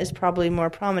Pennsylvania is probably more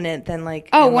prominent than like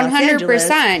in 100%. Los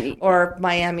Angeles or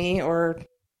Miami or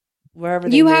wherever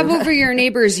they you move. have over your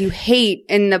neighbors you hate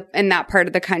in that part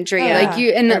of the country. Yeah. Like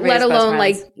you, and Everybody's let alone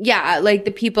like, best like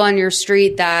the people on your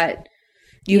street that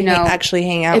you know, actually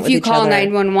hang out with if you each call other.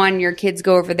 911, your kids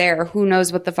go over there. Who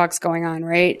knows what the fuck's going on,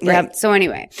 right? Yep. Right. So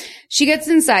anyway, she gets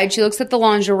inside. She looks at the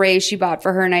lingerie she bought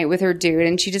for her night with her dude,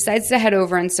 and she decides to head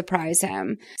over and surprise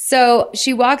him. So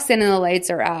she walks in and the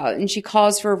lights are out, and she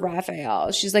calls for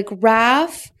Raphael. She's like,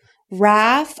 Raph?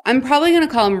 I'm probably going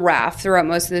to call him Raph throughout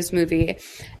most of this movie.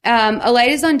 A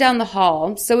light is on down the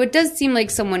hall, so it does seem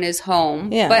like someone is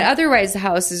home. Yeah. But otherwise, the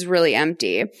house is really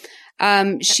empty.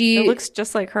 It looks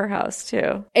just like her house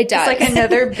too. It does. It's like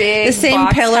another big The same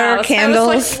box pillar house. candles.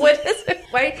 I was like, what is it?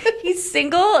 Why he's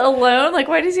single, alone? Like,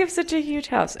 why does he have such a huge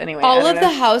house? Anyway, all of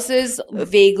the houses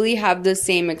vaguely have the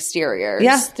same exteriors.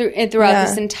 Yeah. Throughout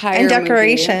this entire and movie.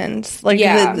 decorations, like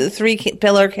Yeah. the 3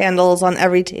 pillar candles on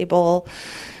every table.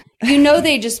 You know,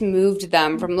 they just moved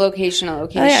them from location to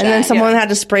location. Oh, yeah, and then someone had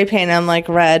to spray paint them like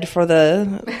red for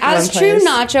the As one true place.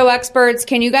 nacho experts,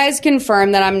 can you guys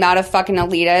confirm that I'm not a fucking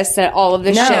elitist? That all of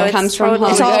this No, shit it's comes from totally-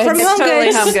 Home It's all Goods? from It's Home totally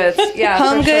Goods. Home Goods. Yeah,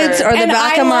 Home for Goods sure. or the And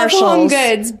back I of love Marshalls. Home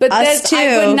Goods, but Us this I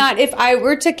too. would not. If I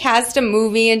were to cast a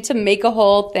movie and to make a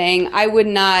whole thing, I would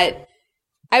not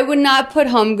put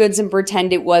Home Goods and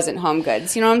pretend it wasn't Home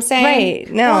Goods. You know what I'm saying?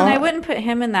 Right? No, Well, and I wouldn't put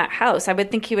him in that house. I would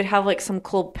think he would have like some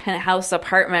cool penthouse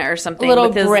apartment or something. Little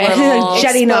with his brick. little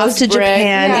jetty nose to exposed brick.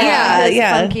 Japan. Yeah.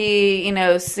 Yeah, his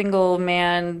funky, single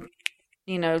man,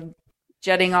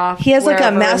 jetting off. He has like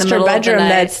a wherever in the master middle of the bedroom night.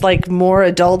 that's like more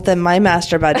adult than my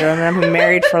master bedroom, and I've been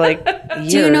married for like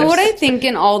years. Do you know what I think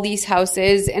in all these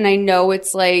houses? And I know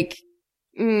it's like,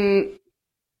 and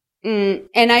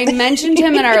I mentioned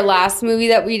him in our last movie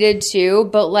that we did too,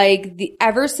 but like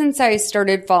ever since I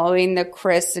started following the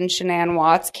Chris and Shanann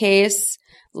Watts case,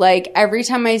 like every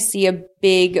time I see a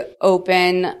big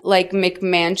open like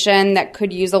McMansion that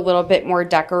could use a little bit more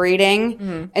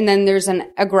decorating and then there's an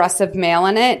aggressive male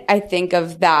in it, I think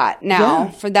of that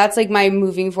now. That's like my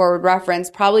moving forward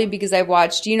reference, probably because I've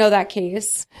watched, do you know that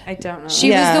case? I don't know. She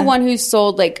was the one who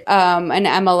sold like an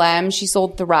MLM. She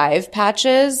sold Thrive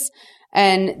patches.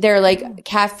 And they're like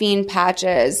caffeine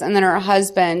patches. And then her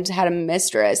husband had a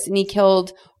mistress and he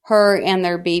killed her and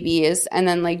their babies and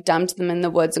then like dumped them in the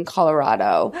woods in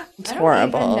Colorado. It's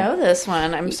horrible. I don't even know this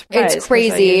one. I'm surprised. It's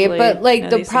crazy. But like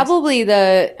the probably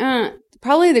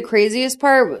the craziest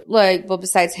part, like, well,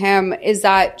 besides him, is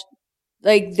that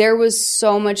like there was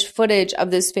so much footage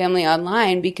of this family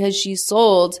online because she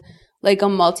sold like a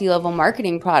multi-level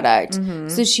marketing product.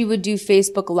 So she would do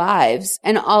Facebook Lives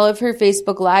and all of her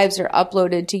Facebook Lives are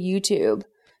uploaded to YouTube.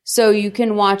 So you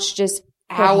can watch just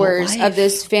hours of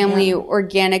this family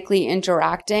organically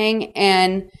interacting.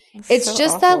 And it's so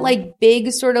just awful. that like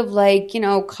big sort of like,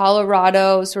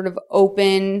 Colorado sort of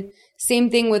open.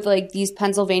 Same thing with like these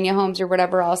Pennsylvania homes or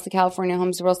whatever else, the California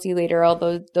homes we'll see later,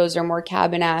 although those are more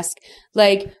cabin-esque.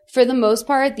 Like for the most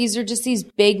part, these are just these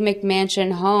big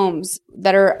McMansion homes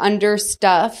that are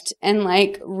understuffed and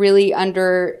like really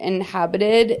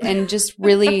under-inhabited and just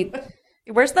really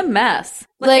Where's the mess?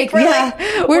 Like,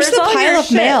 where's the pile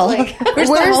of mail? Where's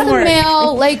the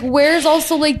mail? Like, where's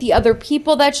also like the other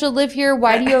people that should live here?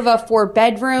 Why do you have a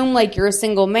 4-bedroom? Like, you're a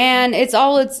single man. It's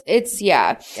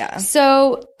yeah.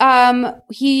 So,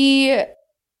 he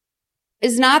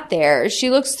is not there. She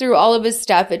looks through all of his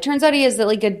stuff. It turns out he has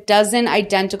like a dozen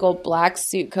identical black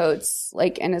suit coats,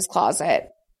 like in his closet.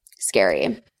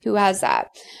 Scary. Who has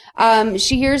that?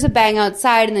 She hears a bang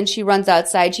outside and then she runs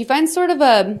outside. She finds sort of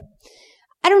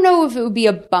I don't know if it would be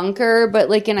a bunker, but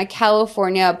like in a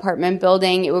California apartment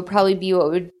building, it would probably be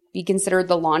what would be considered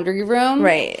the laundry room.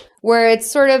 Right. Where it's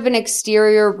sort of an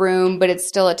exterior room, but it's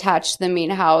still attached to the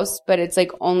main house, but it's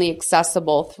like only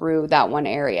accessible through that one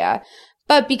area.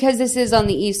 But because this is on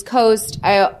the East Coast,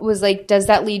 I was like, does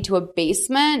that lead to a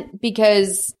basement?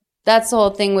 Because that's the whole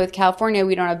thing with California.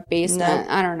 We don't have basement.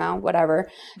 No. I don't know. Whatever.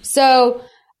 So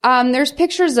there's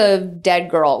pictures of dead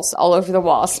girls all over the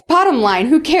walls. Bottom line,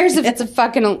 who cares if it's a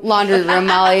fucking laundry room,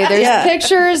 Molly? There's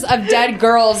pictures of dead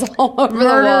girls all over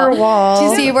the wall. Do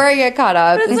you see where I get caught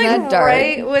up? It's Isn't like that dark?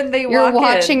 Right when they You're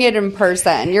watching it in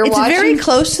person. It's very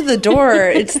close to the door.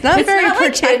 It's not very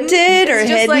protected or hidden. It's hidden.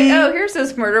 just like, oh, here's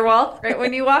this murder wall right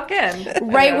when you walk in.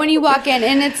 Right when you walk in.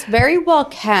 And it's very well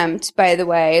kept, by the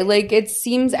way. Like, it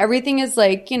seems everything is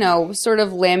like, you know, sort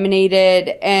of laminated,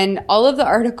 and all of the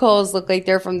articles look like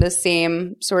they're from the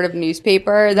same sort of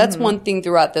newspaper. That's one thing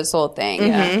throughout this whole thing.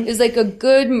 Is like a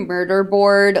good murder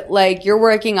board. Like, you're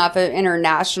working off of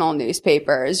international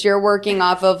newspapers. You're working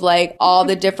off of like all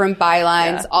the different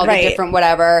bylines, all the different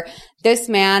whatever. This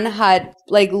man had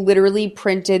like literally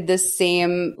printed the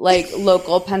same like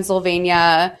local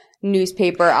Pennsylvania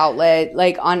newspaper outlet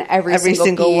like on every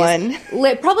single piece.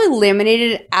 one. Probably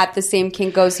laminated at the same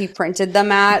Kinko's he printed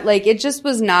them at. Like, it just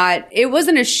was not, it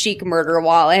wasn't a chic murder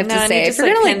wall, I have to say. If you're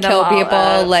gonna like kill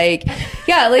people, like,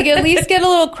 yeah, like at least get a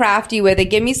little crafty with it.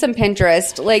 Give me some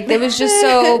Pinterest. Like, it was just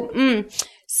so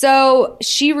So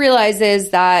she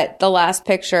realizes that the last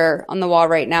picture on the wall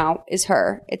right now is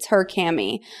her. It's her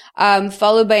Cammie,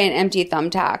 followed by an empty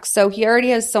thumbtack. So he already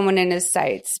has someone in his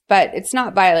sights, but it's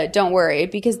not Violet. Don't worry,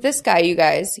 because this guy, you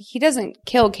guys, he doesn't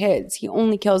kill kids. He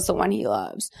only kills the one he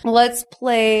loves. Let's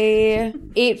play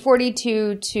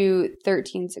 842 to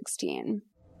 1316.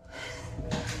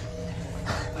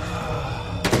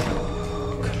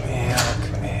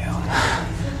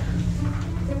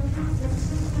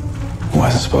 It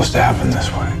wasn't supposed to happen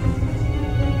this way.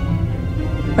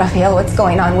 Raphael, what's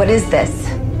going on? What is this?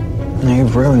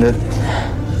 You've ruined it.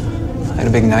 I had a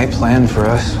big night planned for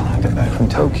us when I got back from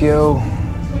Tokyo.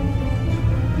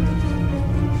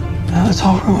 Now it's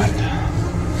all ruined.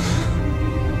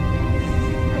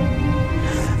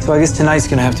 So I guess tonight's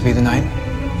gonna have to be the night.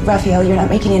 Raphael, you're not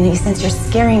making any sense. You're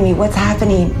scaring me. What's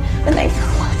happening? The night for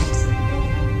what?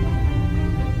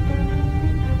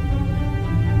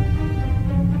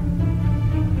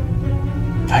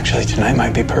 Actually, tonight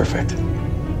might be perfect.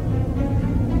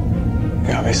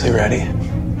 You're obviously ready.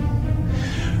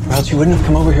 Or else you wouldn't have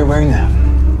come over here wearing that.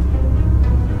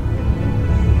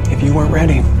 If you weren't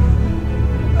ready.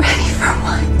 Ready for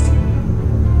what?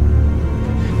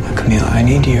 Now, Camila, I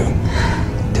need you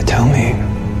to tell me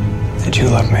that you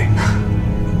love me.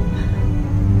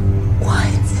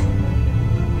 What?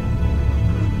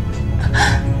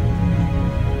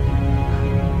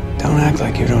 Don't act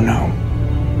like you don't know.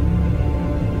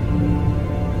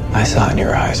 I saw it in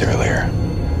your eyes earlier.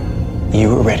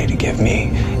 You were ready to give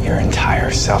me your entire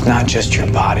self, not just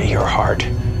your body, your heart.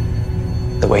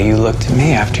 The way you looked at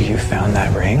me after you found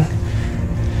that ring.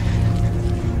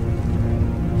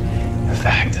 In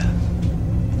fact,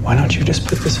 why don't you just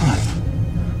put this on?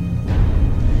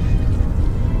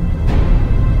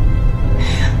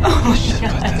 Oh my just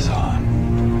God. Put this on.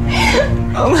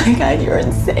 Oh my God, you're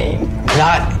insane.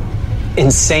 Not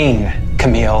insane,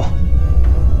 Camille.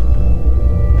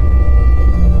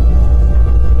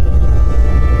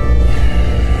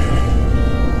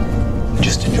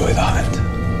 Just enjoy the hunt.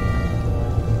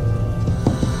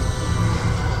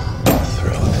 The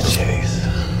thrill of the chase.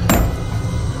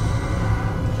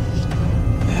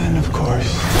 And of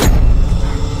course,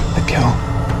 the kill.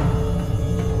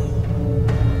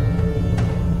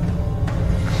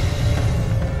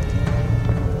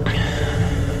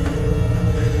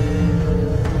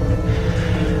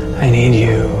 I need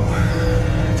you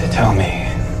to tell me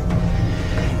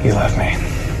you love me.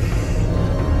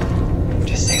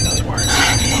 Just say those words.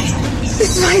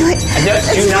 It's Violet.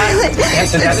 Do not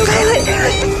answer that. It's Violet.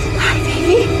 Hi,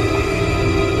 baby.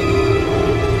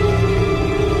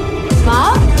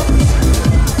 Mom?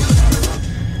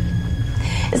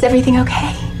 Is everything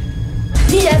okay?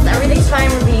 Yes, everything's fine.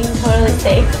 We're being totally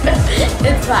safe.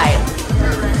 It's fine.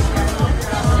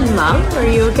 Mom, are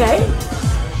you okay?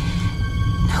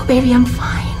 No, baby, I'm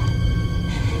fine.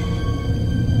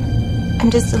 I'm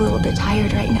just a little bit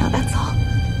tired right now, that's all.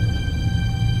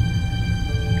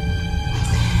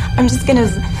 I'm just gonna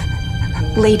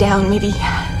lay down, maybe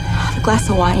have a glass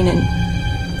of wine and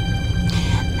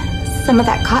some of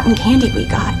that cotton candy we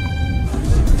got.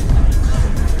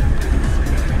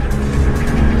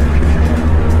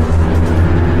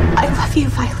 I love you,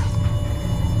 Violet.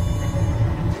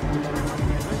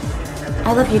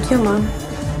 I love you too, Mom.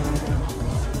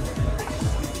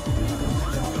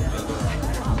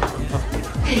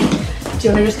 Hey,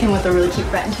 Jonah just came with a really cute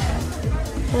friend.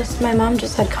 Yes, my mom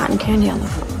just had cotton candy on the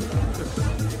phone.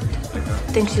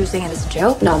 Think she was saying it as a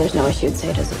joke? No, there's no way she would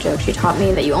say it as a joke. She taught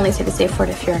me that you only say the safe word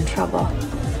if you're in trouble.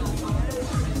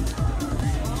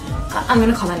 I'm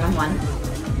gonna call 911.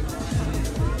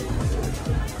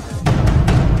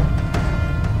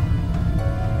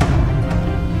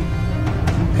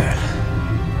 Good.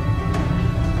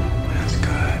 That's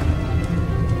good.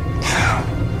 Now,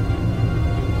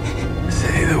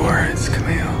 say the words,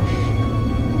 Camille.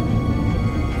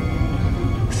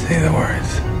 Say the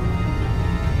words.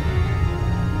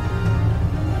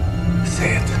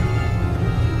 Say it.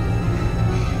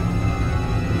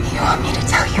 You want me to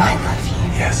tell you I love you?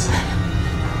 Yes.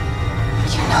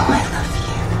 You know I love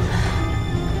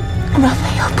you.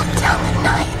 Raphael, put down the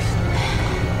knife.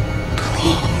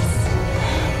 Please.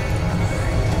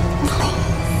 Please.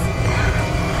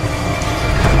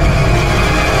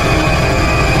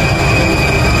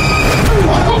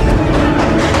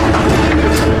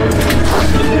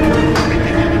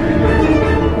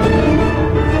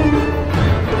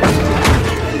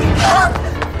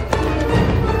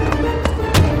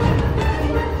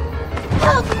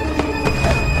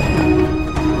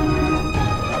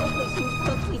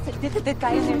 The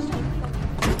guy in there.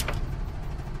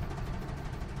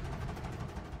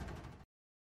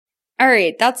 All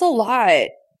right, that's a lot.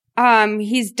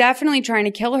 He's definitely trying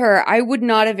to kill her. I would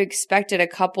not have expected a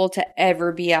couple to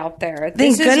ever be out there.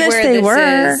 Thank goodness they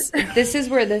were. This is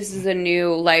where this is a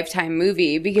new Lifetime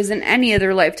movie, because in any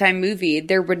other Lifetime movie,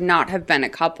 there would not have been a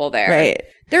couple there. Right.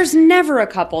 There's never a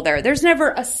couple there. There's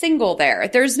never a single there.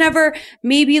 There's never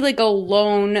maybe like a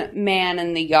lone man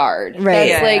in the yard. Right.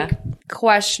 That's like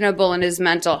questionable in his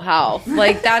mental health.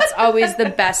 Like that's always the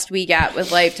best we get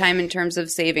with Lifetime in terms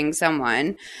of saving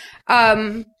someone.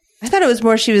 I thought it was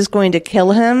more she was going to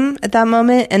kill him at that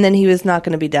moment, and then he was not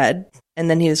going to be dead, and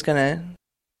then he was going to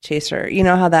chase her. You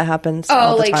know how that happens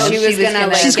all the time. She was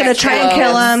gonna She's going to try and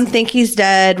kill him, think he's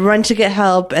dead, run to get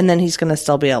help, and then he's going to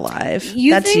still be alive.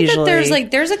 You that's think usually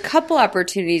that there's a couple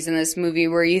opportunities in this movie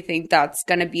where you think that's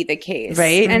going to be the case,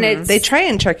 right? And they try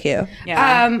and trick you.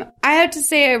 Yeah. I have to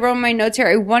say, I wrote my notes here.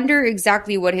 I wonder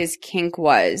exactly what his kink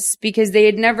was, because they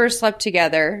had never slept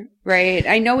together, right?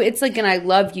 I know it's like an "I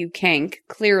love you" kink,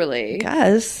 clearly.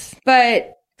 Yes,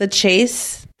 but the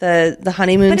chase, the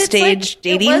honeymoon stage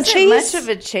dating it wasn't chase. much of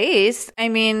a chase. I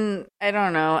mean, I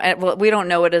don't know. Well, we don't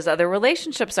know what his other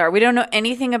relationships are. We don't know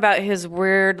anything about his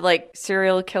weird, like,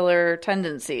 serial killer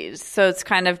tendencies. So it's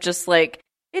kind of just like,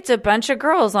 it's a bunch of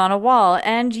girls on a wall,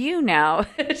 and you now.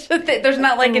 There's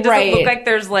not like, it doesn't look like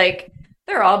there's like,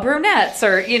 they're all brunettes,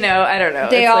 or, you know, I don't know.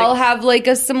 They all have like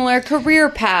a similar career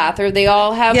path, or they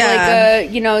all have like a,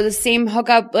 you know, the same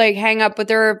hookup, like hang up with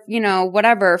their, you know,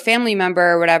 whatever, family member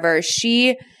or whatever.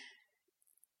 She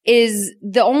is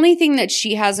the only thing that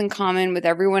she has in common with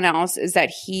everyone else is that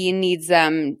he needs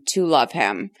them to love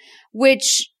him,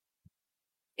 which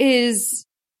is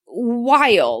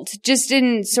wild. Just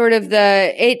in sort of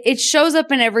it shows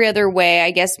up in every other way,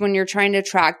 I guess, when you're trying to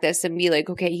track this and be like,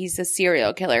 okay, he's a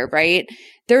serial killer, right?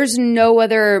 There's no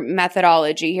other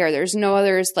methodology here. There's no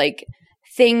others like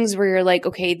things where you're like,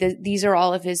 okay, these are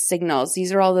all of his signals.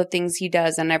 These are all the things he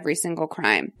does on every single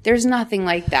crime. There's nothing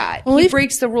like that. Well, he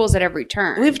breaks the rules at every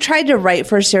turn. We've tried to write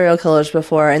for serial killers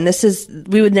before, and this is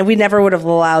we never would have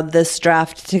allowed this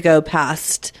draft to go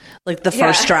past like the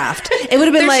first draft. It would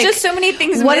have been There's like, just so many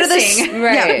things what missing.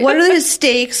 What are the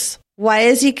stakes? Why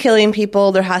is he killing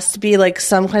people? There has to be like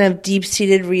some kind of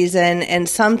deep-seated reason, and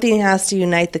something has to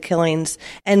unite the killings.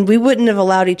 And we wouldn't have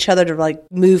allowed each other to like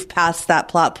move past that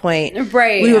plot point.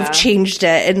 Right. We would have changed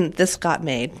it, and this got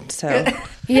made. So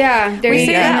yeah, there we you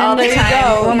say go. that all the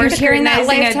time when we're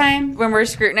scrutinizing when we're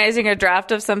scrutinizing a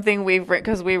draft of something we've written,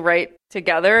 because we write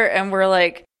together, and we're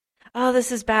like, oh,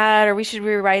 this is bad, or we should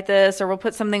rewrite this, or we'll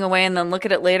put something away and then look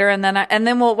at it later, and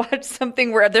then we'll watch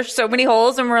something where there's so many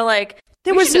holes, and we're like,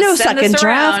 There was no second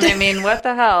draft. I mean, what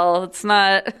the hell? It's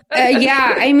not.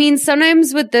 Yeah. I mean,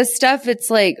 sometimes with this stuff, it's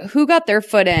like, who got their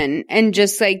foot in and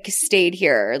just like stayed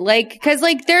here? Like, cause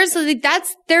like there's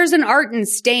an art in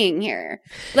staying here.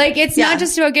 Like, it's not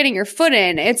just about getting your foot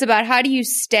in. It's about how do you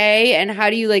stay and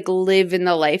how do you like live in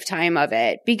the lifetime of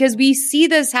it? Because we see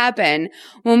this happen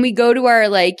when we go to our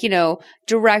like, you know,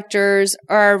 directors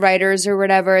or our writers or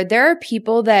whatever. There are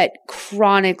people that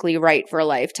chronically write for a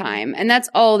lifetime and that's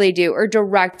all they do, or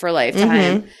direct for a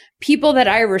lifetime. People that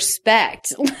I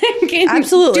respect. Like,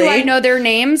 absolutely. Do I know their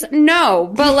names? No.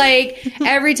 But like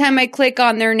every time I click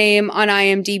on their name on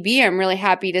IMDb, I'm really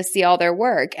happy to see all their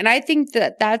work. And I think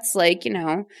that that's like, you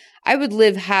know, I would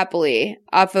live happily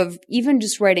off of even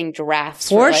just writing drafts.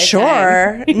 For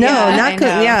sure. No, not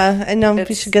good. Yeah. I know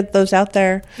we should get those out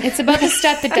there. It's about the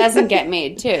stuff that doesn't get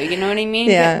made too. You know what I mean?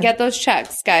 Yeah. Get those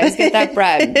checks, guys. Get that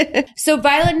bread. So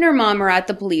Violet and her mom are at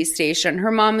the police station.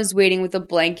 Her mom is waiting with a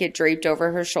blanket draped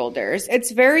over her shoulders. It's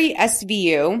very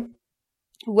SVU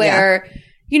where,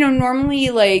 you know, normally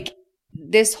like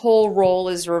this whole role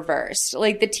is reversed.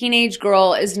 Like the teenage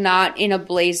girl is not in a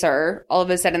blazer all of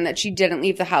a sudden that she didn't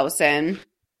leave the house in,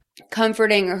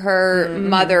 comforting her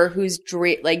mother who's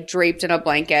draped in a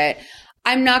blanket.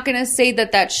 I'm not going to say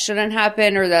that that shouldn't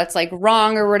happen or that's like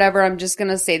wrong or whatever. I'm just going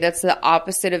to say that's the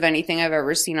opposite of anything I've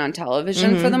ever seen on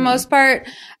television for the most part.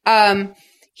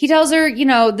 He tells her, you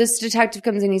know, this detective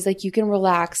comes in. He's like, you can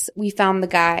relax. We found the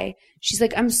guy. She's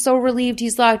like, I'm so relieved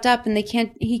he's locked up and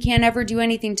he can't ever do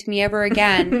anything to me ever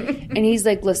again. And he's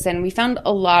like, listen, we found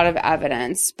a lot of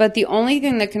evidence, but the only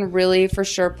thing that can really for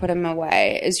sure put him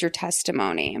away is your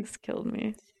testimony. This killed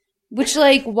me. Which,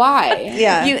 like, why?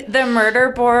 Yeah. The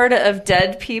murder board of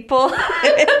dead people.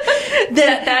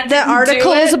 The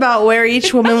articles about where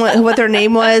each woman, what their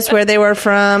name was, where they were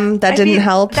from, that didn't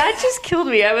help. That just killed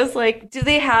me. I was like, do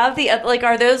they have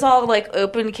are those all like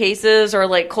open cases or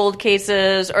like cold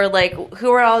cases or like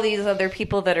who are all these other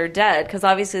people that are dead? Because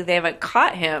obviously they haven't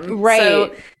caught him. Right.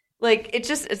 So, like,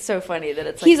 it's so funny that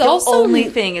it's like He's the also, only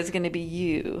thing is going to be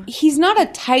you. He's not a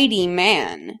tidy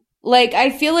man. Like, I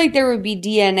feel like there would be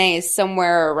DNA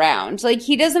somewhere around. Like,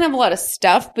 he doesn't have a lot of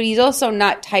stuff, but he's also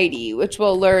not tidy, which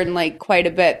we'll learn, like, quite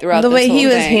a bit throughout the this way whole he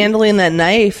was thing. handling that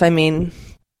knife, I mean.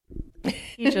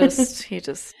 He just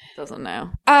doesn't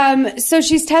know. So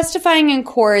she's testifying in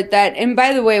court that, and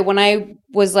by the way, when I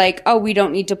was like, oh, we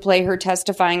don't need to play her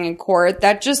testifying in court,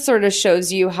 that just sort of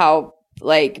shows you how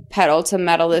like pedal to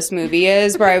metal this movie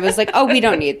is, where I was like, oh, we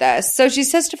don't need this. So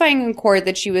she's testifying in court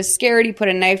that she was scared. He put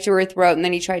a knife to her throat and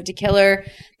then he tried to kill her.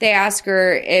 They ask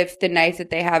her if the knife that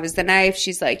they have is the knife.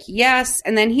 She's like, yes.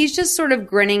 And then he's just sort of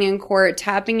grinning in court,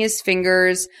 tapping his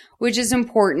fingers, which is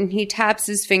important. He taps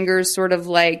his fingers sort of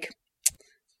like,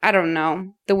 I don't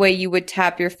know, the way you would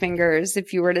tap your fingers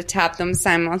if you were to tap them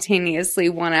simultaneously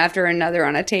one after another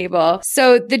on a table.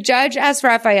 So the judge asked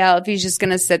Raphael if he's just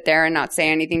going to sit there and not say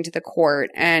anything to the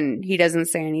court, and he doesn't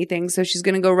say anything. So she's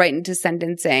going to go right into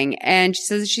sentencing, and she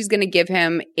says she's going to give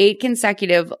him 8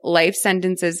 consecutive life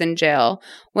sentences in jail,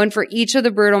 one for each of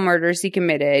the brutal murders he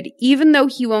committed, even though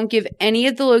he won't give any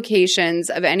of the locations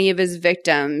of any of his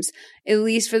victims. At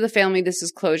least for the family, this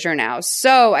is closure now.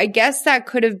 So I guess that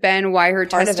could have been why her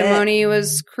testimony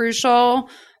was crucial,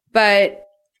 but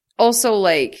also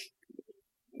like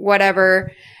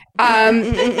whatever. So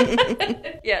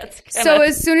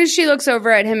as soon as she looks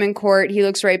over at him in court, he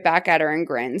looks right back at her and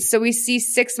grins. So we see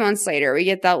 6 months later, we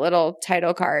get that little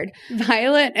title card.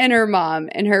 Violet and her mom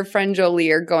and her friend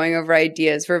Jolie are going over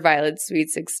ideas for Violet's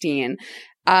Sweet 16.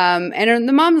 And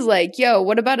the mom's like, yo,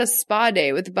 what about a spa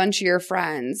day with a bunch of your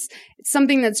friends? It's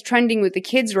something that's trending with the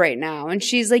kids right now. And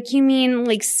she's like, you mean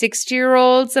like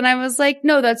 60-year-olds? And I was like,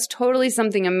 no, that's totally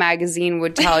something a magazine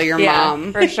would tell your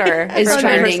mom. For sure. Is 100%.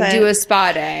 trending. Do a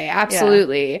spa day.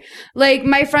 Absolutely. Yeah. Like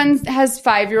my friend has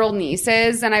 5-year-old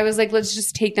nieces and I was like, let's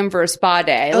just take them for a spa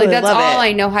day. Like that's all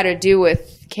I know how to do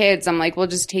with kids. I'm like, we'll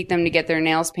just take them to get their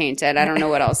nails painted. I don't know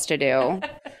what else to do.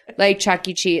 Like Chuck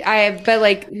E. Cheese. But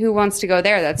like, who wants to go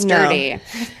there? That's dirty. No.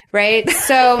 Right?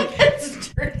 So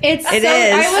it is.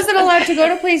 I wasn't allowed to go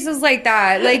to places like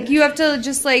that. Like you have to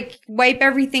just like wipe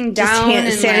everything down and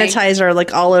sanitizer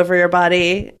like all over your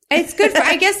body. It's good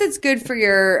I guess it's good for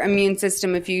your immune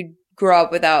system if you grow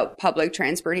up without public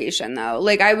transportation though.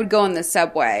 Like I would go on the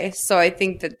subway. So I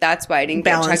think that's why I didn't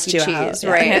get Chuck E. Cheese.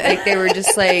 Right. Like they were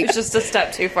just like it's just a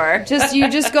step too far. You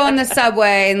just go on the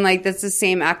subway and like that's the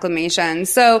same acclimation.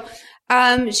 So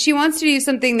she wants to do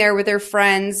something there with her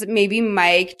friends, maybe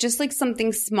Mike, just like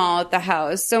something small at the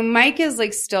house. So Mike is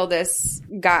like still this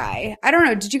guy. I don't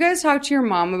know. Did you guys talk to your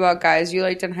mom about guys you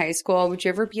liked in high school? Would you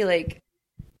ever be like,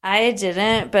 I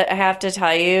didn't, but I have to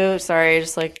tell you, sorry,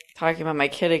 just like talking about my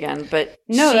kid again, but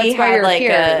No, she that's why had you're like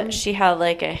here. she had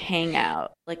like a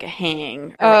hangout, like a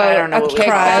hang. Or Oh, I don't know a what we call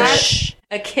kickback. it.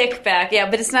 A kickback, yeah,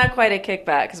 but it's not quite a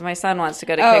kickback because my son wants to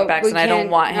go to Oh, kickbacks, we and I don't can't-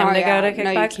 want him oh, to yeah. go to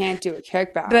kickbacks. No, you can't do a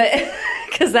kickback. But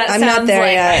because that I'm not sounds there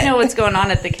like yet. I know what's going on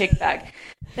at the kickback.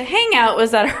 The hangout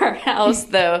was at our house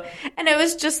though, and it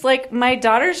was just like my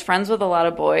daughter's friends with a lot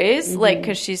of boys, like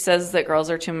because she says that girls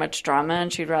are too much drama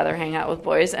and she'd rather hang out with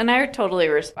boys, and I totally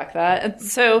respect that. And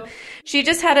so she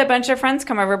just had a bunch of friends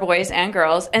come over, boys and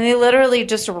girls, and they literally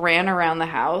just ran around the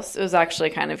house. It was actually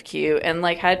kind of cute, and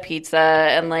like had pizza,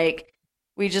 and like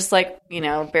we just like, you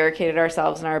know, barricaded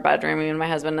ourselves in our bedroom, me and my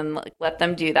husband, and like let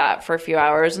them do that for a few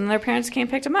hours, and their parents came and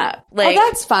picked them up. Like, oh,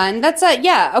 that's fun. That's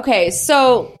yeah. Okay,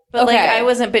 so but okay. like I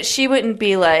wasn't, but she wouldn't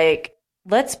be like,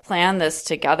 let's plan this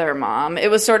together, Mom.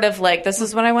 It was sort of like, this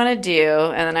is what I want to do,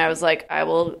 and then I was like, I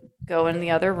will go in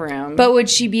the other room. But would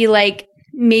she be like,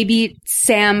 maybe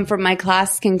Sam from my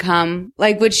class can come?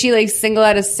 Like, would she like single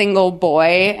out a single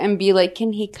boy and be like,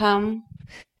 can he come?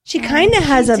 She kind of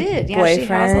has a did. Yeah, boyfriend. she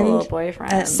has a little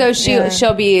boyfriend. So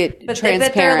she'll be But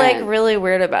transparent. they're like really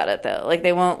weird about it though. Like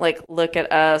they won't like look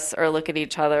at us or look at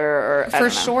each other or I For don't know.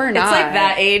 sure It's not. like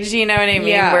that age, you know what I mean?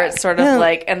 Yeah. Where it's sort of Yeah.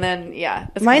 like, and then yeah.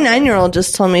 it's My kind of- 9-year-old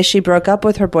just told me she broke up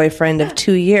with her boyfriend of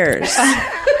 2 years.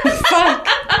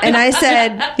 And I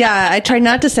said, yeah, I tried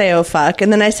not to say, oh, fuck.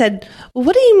 And then I said, well,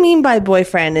 what do you mean by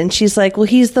boyfriend? And she's like, well,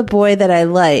 he's the boy that I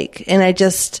like. And I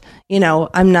just, you know,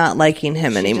 I'm not liking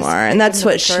him anymore. And that's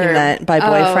what she meant by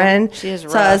boyfriend. she is so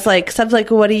I was like,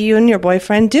 what do you and your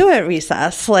boyfriend do at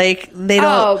recess? Like, they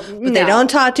don't, they don't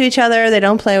talk to each other. They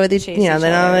don't play with each, you know,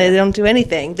 they don't do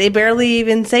anything. They barely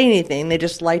even say anything. They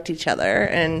just liked each other.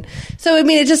 And so, I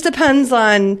mean, it just depends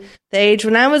on the age.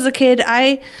 When I was a kid,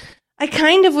 I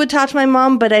kind of would talk to my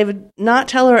mom, but I would not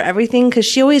tell her everything because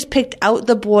she always picked out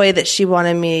the boy that she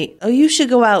wanted me. Oh, you should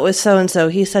go out with so-and-so.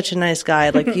 He's such a nice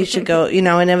guy. Like, you should go, you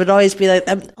know, and it would always be like,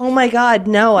 oh my God,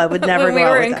 no, I would never when go we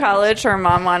out were with in that college, her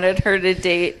mom wanted her to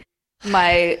date who's now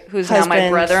my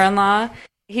Husband. brother-in-law.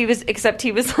 He was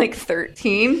like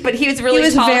 13, but he was really He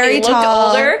was tall. very He looked tall.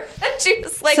 older. And she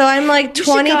was like, So I'm like "You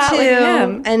should go out 22, with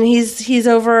him." and he's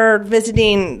over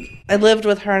visiting. I lived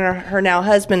with her and her now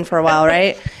husband for a while,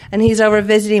 right? And he's over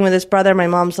visiting with his brother. My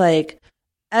mom's like,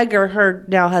 Edgar, her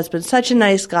now husband, such a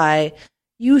nice guy.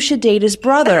 You should date his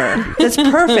brother. That's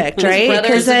perfect, right?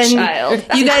 brother is a then child.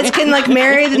 you guys can like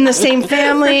marry in the same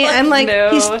family. I'm like, no.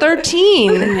 he's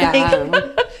 13.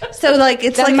 Yeah. So like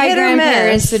it's like my hit or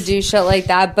grandparents miss. would do shit like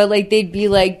that, but like they'd be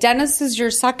like, Dennis is your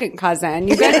second cousin.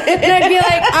 You got, and I'd be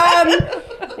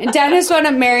like, Dennis would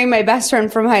to marry my best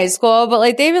friend from high school, but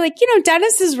like they'd be like, you know,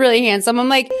 Dennis is really handsome. I'm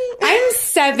like, I'm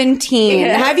 17.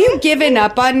 Have you given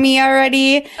up on me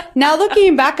already? Now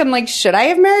looking back, I'm like, should I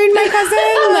have married my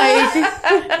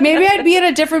cousin? Like, maybe I'd be in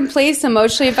a different place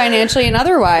emotionally, financially, and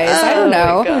otherwise. I don't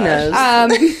know. Who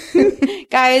knows?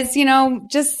 Guys, you know,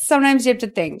 just sometimes you have to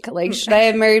think, like, should I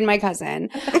have married my cousin?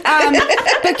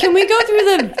 But can we go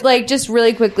through like, just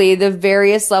really quickly, the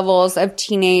various levels of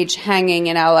teenage hanging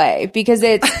in LA? Because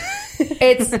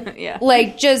it's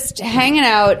like just hanging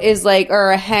out is like,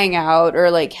 or a hangout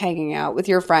or like hanging out with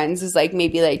your friends is like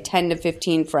maybe like 10 to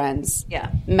 15 friends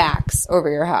max over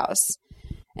your house.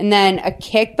 And then a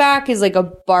kickback is like a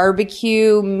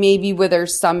barbecue, maybe where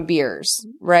there's some beers,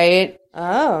 right?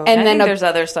 Oh. And I then think there's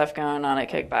other stuff going on at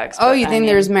kickbacks. oh, but you think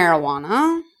there's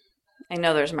marijuana? I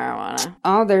know there's marijuana.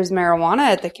 Oh, there's marijuana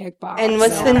at the kickbox. And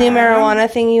what's the new marijuana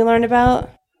thing you learned about?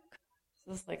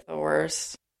 This is like the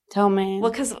worst. Tell me. Well,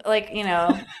 because like, you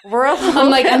know, we're a little I'm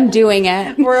like, I'm doing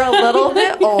it. we're a little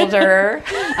bit older.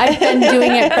 I've been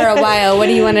doing it for a while. What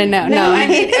do you want to know? No, I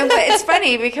mean, it's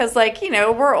funny because like, you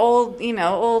know, we're old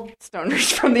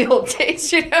stoners from the old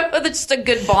days, you know, with just a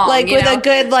good bong. Like you with know? a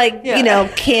good, like, you know,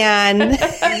 can. but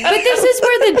this is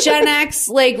where the Gen X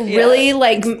like really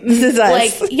like This is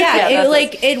us.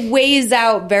 like it weighs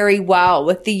out very well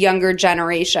with the younger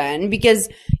generation because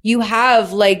you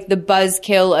have like the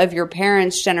buzzkill of your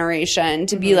parents' generation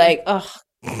to be like, ugh.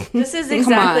 This is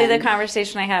exactly on. the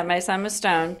conversation I had. My son was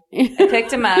stoned. I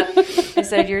picked him up. I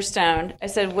said, "You're stoned." I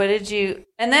said, "What did you?"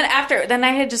 And then then I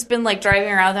had just been like driving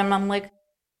around them. I'm like,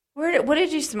 what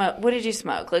did you smoke? What did you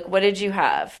smoke? Like, what did you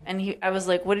have? And I was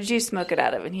like, "What did you smoke it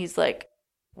out of?" And he's like,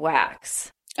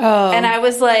 "Wax." Oh. And I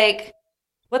was like,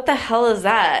 "What the hell is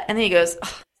that?" And then he goes,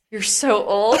 "Oh, you're so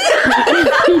old."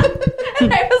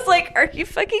 And I was like, "Are you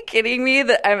fucking kidding me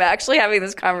that I'm actually having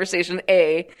this conversation?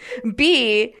 A,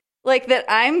 B, like that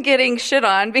I'm getting shit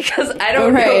on because I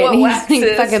don't know what He's wax like,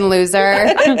 is." fucking loser.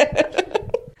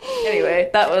 Anyway,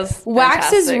 that was Wax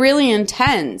is fantastic. really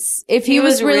intense. If he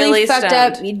was really fucked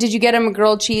stoned. up, did you get him a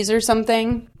grilled cheese or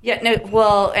something? Yeah, no.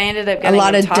 Well, I ended up getting a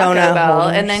lot of Taco donut Bell,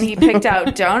 holders. and then he picked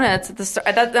out donuts at the store.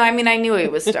 I mean, I knew he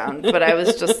was stoned, but I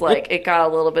was just like, it got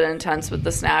a little bit intense with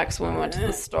the snacks when we went to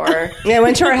the store. Yeah, I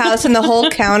went to her house and the whole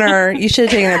counter, you should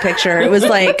have taken a picture. It was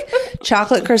like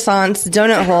chocolate croissants,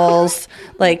 donut holes,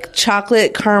 like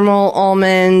chocolate caramel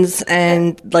almonds,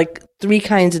 and like 3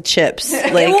 kinds of chips.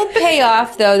 It Like, will pay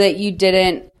off though that you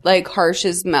didn't like Harsh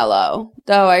is mellow.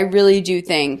 Though I really do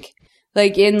think,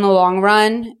 like in the long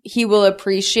run, he will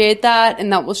appreciate that,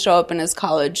 and that will show up in his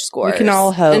college scores. We can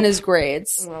all hope. In his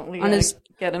grades. Well, we on gotta his,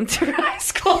 get him through high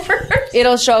school first.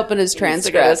 it'll show up in his To go to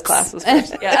his transcripts. classes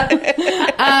first. Yeah.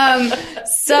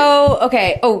 So,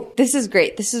 okay. Oh, this is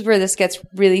great. This is where this gets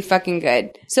really fucking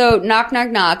good. So, knock, knock,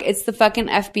 knock. It's the fucking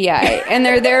FBI. And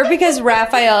they're there because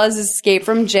Raphael has escaped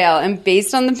from jail. And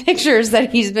based on the pictures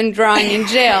that he's been drawing in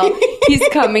jail, he's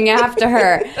coming after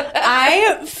her.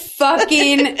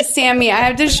 Sammy, I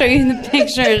have to show you the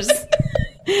pictures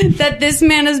that this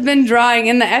man has been drawing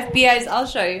in the FBI's. I'll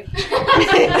show you.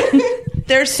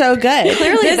 they're so good.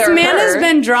 Clearly, This they're man has her.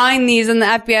 been drawing these, and the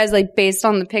FBI is like based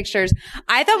on the pictures.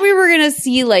 I thought we were gonna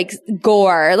see like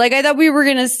gore. Like I thought we were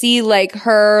gonna see like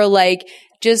her like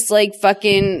just like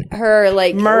fucking her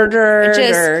like Murdered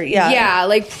just, or, yeah.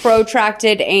 like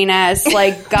protracted anus,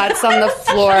 like guts on the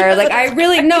floor. Like I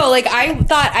really like I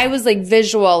thought I was like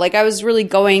visual. Like I was really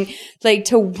going like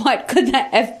to what could the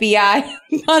FBI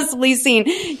possibly seen.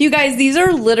 You guys, these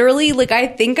are literally like I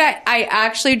think I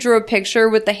actually drew a picture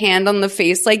with the hand on the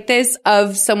face like this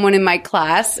of someone in my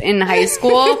class in high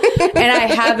school, and I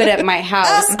have it at my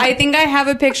house. I think I have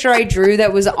a picture I drew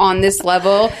that was on this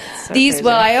level. These,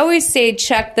 well, I always say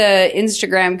check the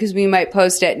Instagram because we might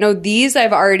post it. No, these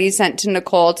I've already sent to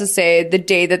Nicole to say the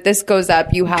day that this goes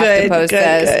up, you have to post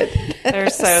this. Good. They're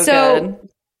so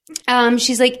good.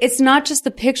 She's like, it's not just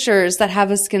the pictures that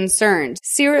have us concerned.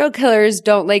 Serial killers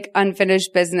don't like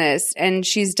unfinished business, and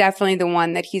she's definitely the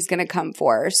one that he's going to come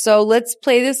for. So let's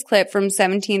play this clip from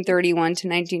 1731 to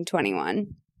 1921.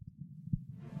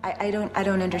 I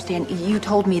don't understand. You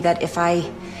told me that if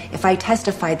I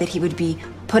testified that he would be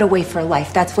put away for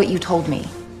life. That's what you told me.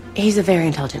 He's a very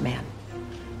intelligent man.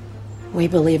 We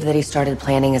believe that he started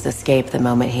planning his escape the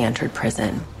moment he entered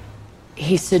prison.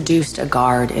 He seduced a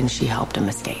guard and she helped him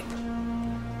escape.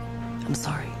 I'm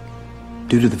sorry.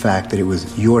 Due to the fact that it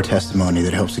was your testimony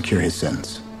that helped secure his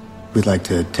sentence, we'd like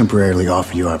to temporarily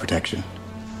offer you our protection.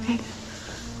 Okay.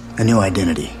 A new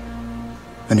identity,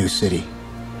 a new city,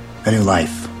 a new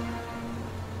life.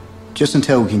 Just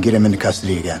until we can get him into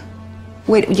custody again.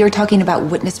 Wait, you're talking about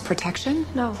witness protection?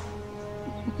 No,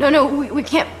 we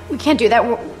can't do that.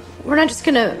 We're not just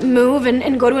gonna move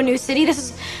and go to a new city.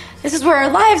 This is where our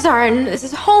lives are, and this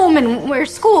is home, and we're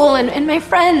school, and my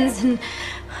friends, and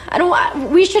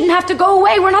we shouldn't have to go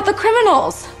away. We're not the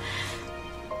criminals.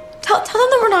 Tell them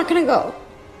that we're not gonna go.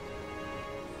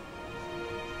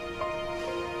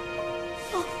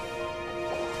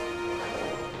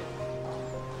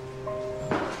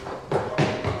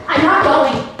 I'm not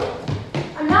going.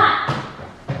 I'm not.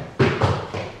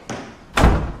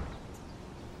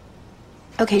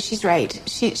 Okay, she's right.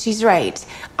 She's right.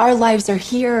 Our lives are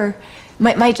here.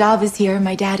 My job is here.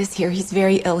 My dad is here. He's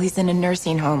very ill. He's in a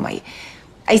nursing home.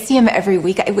 I see him every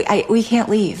week. We can't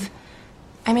leave.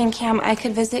 I mean, Cam, I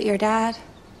could visit your dad.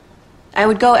 I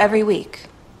would go every week,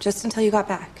 just until you got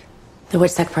back. The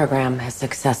WITSEC program has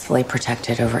successfully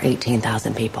protected over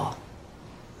 18,000 people.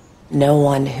 No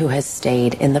one who has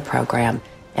stayed in the program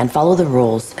and followed the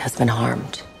rules has been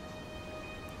harmed.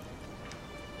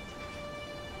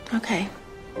 Okay.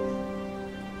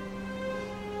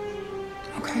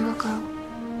 Okay, we'll go.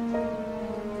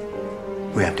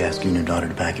 We have to ask you and your daughter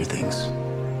to pack your things.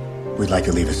 We'd like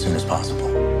to leave as soon as possible.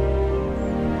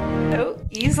 So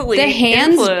easily. The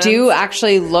hands influenced. do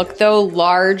actually look though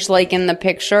large, like in the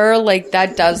picture. Like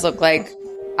that does look like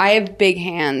I have big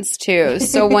hands too.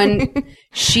 So when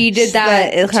she did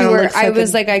that It to kinda her, looks I like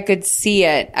was a- like, I could see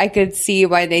it. I could see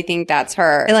why they think that's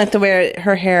her. I like the way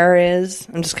her hair is.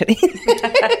 I'm just kidding.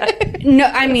 No,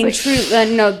 I mean, true.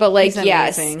 No, but like, He's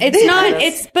yes, amazing. it's He's not. artist.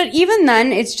 It's but even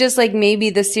then, it's just like maybe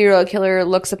the serial killer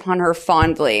looks upon her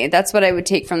fondly. That's what I would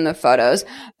take from the photos,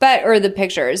 or the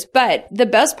pictures. But the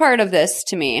best part of this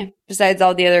to me, besides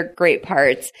all the other great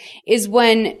parts, is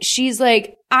when she's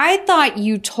like, I thought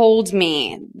you told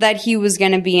me that he was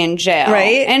going to be in jail.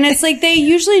 Right. And it's like, they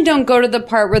usually don't go to the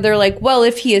part where they're like, well,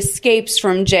 if he escapes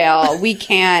from jail, we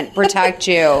can't protect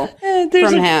you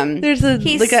from him. There's a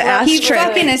He like an asterisk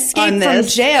fucking on escaped from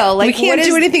this. jail. Like, we can't what do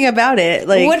is- anything about it.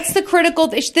 Like, What's the critical?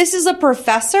 This is a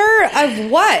professor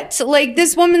of what? Like,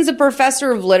 this woman's a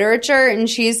professor of literature, and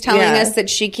she's telling Yeah. us that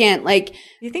she can't, like,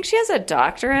 You think she has a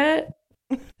doctorate?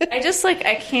 I just like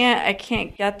I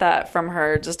can't get that from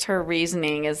her. Just her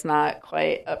reasoning is not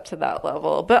quite up to that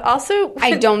level. But also,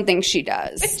 I don't think she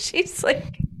does. She's like,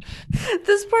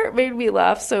 this part made me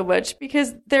laugh so much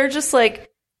because they're just like,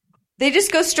 they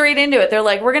just go straight into it. They're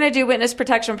like, we're going to do witness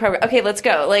protection program. Okay, let's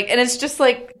go. Like, and it's just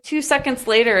like 2 seconds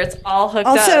later, it's all hooked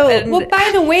up. Well, by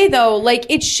the way, though, like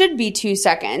it should be 2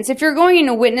 seconds. If you're going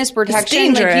into witness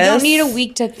protection, like you don't need a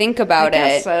week to think about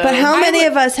it. So. But how many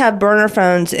of us have burner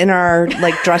phones in our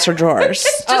like dresser drawers?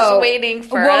 Just waiting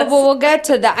for us. Well, we'll get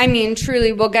to that. I mean,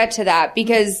 truly, we'll get to that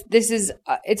because this is,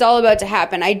 it's all about to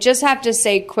happen. I just have to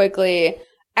say quickly,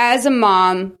 as a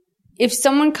mom, if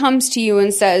someone comes to you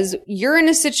and says, you're in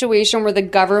a situation where the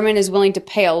government is willing to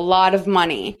pay a lot of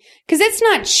money, because it's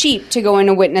not cheap to go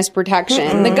into witness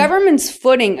protection. The government's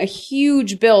footing a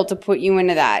huge bill to put you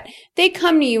into that. They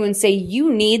come to you and say,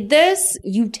 you need this,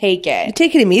 you take it. You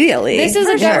take it immediately. This is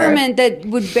a government that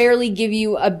would barely give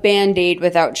you a Band-Aid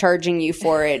without charging you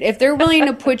for it. If they're willing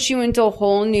to put you into a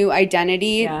whole new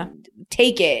identity,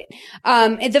 take it.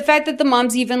 The fact that the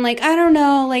mom's even like, I don't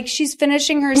know, like she's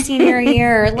finishing her senior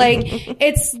year. Like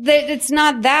it's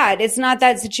not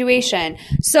that situation.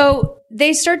 So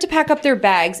they start to pack up their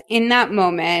bags in that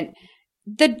moment.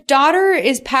 The daughter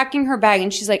is packing her bag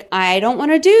and she's like, I don't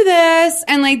want to do this.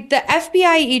 And like the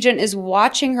FBI agent is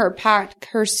watching her pack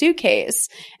her suitcase.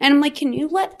 And I'm like, can you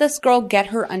let this girl get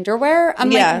her underwear? I'm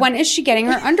like, when is she getting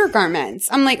her undergarments?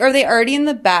 I'm like, are they already in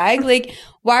the bag? Like,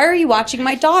 why are you watching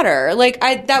my daughter? Like,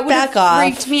 that would have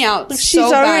freaked me out. She's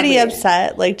already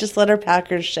upset. Like, just let her pack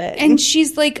her shit. And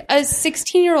she's like a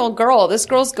 16-year-old girl. This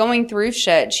girl's going through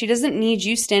shit. She doesn't need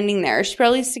you standing there. She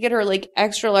probably needs to get her like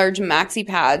extra large maxi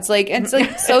pads. Like, it's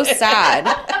like so sad.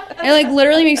 It like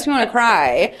literally makes me want to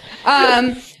cry.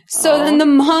 So then the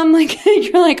mom, like,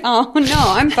 you're like, oh no,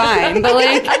 I'm fine. But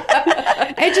like,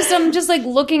 I'm just like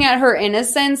looking at her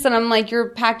innocence and I'm like, you're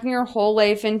packing your whole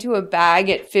life into a bag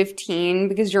at 15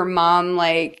 because your mom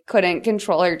like couldn't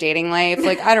control her dating life.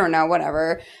 Like, I don't know,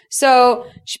 whatever. So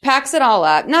she packs it all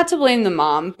up, not to blame the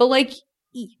mom, but like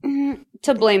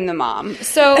to blame the mom.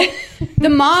 So the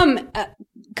mom,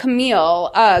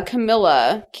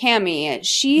 Cammy,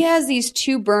 she has these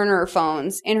 2 burner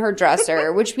phones in her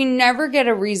dresser, which we never get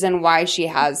a reason why she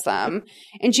has them.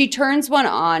 And she turns one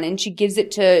on and she gives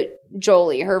it to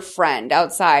Jolie, her friend,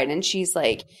 outside. And she's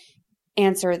like,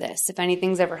 answer this if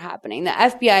anything's ever happening. The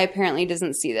FBI apparently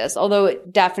doesn't see this, although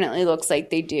it definitely looks like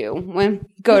they do when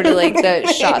you go to like the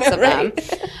shots of them.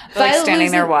 Like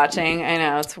standing there watching. I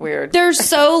know, it's weird. They're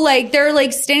so like, they're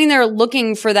like standing there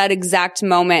looking for that exact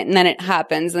moment and then it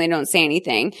happens and they don't say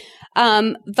anything.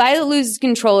 Violet loses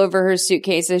control over her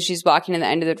suitcase as she's walking to the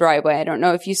end of the driveway. I don't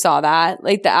know if you saw that.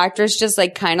 Like the actress just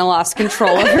like kind of lost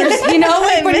control of her, you know,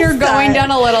 like when you're going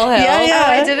down a little hill. Yeah.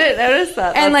 Oh, I didn't notice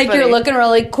that. And like you're looking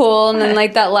really cool and then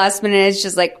like that last minute it's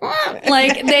just like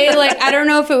they like, I don't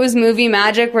know if it was movie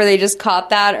magic where they just caught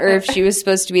that or if she was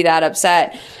supposed to be that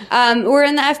upset. We're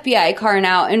in the FBI car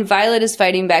now and Violet is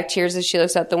fighting back tears as she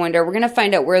looks out the window. We're going to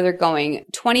find out where they're going.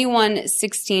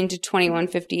 2116 to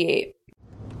 2158.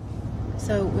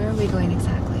 So where are we going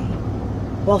exactly?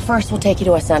 Well, first we'll take you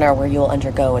to a center where you'll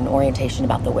undergo an orientation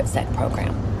about the WITSEC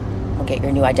program. We'll get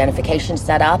your new identification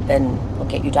set up and we'll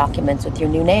get you documents with your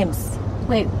new names.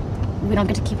 Wait, we don't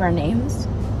get to keep our names?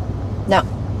 No.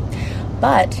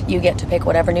 But you get to pick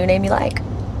whatever new name you like.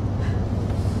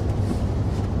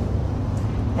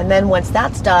 And then once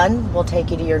that's done, we'll take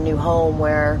you to your new home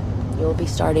where you'll be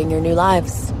starting your new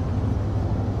lives.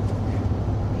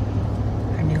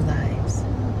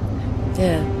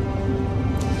 Yeah.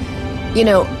 You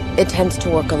know, it tends to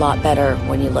work a lot better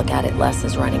when you look at it less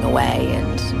as running away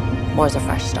and more as a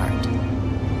fresh start.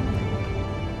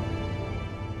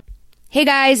 Hey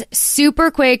guys, super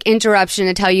quick interruption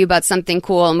to tell you about something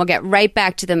cool and we'll get right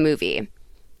back to the movie.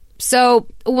 So,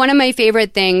 one of my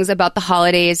favorite things about the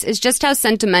holidays is just how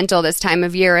sentimental this time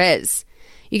of year is.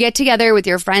 You get together with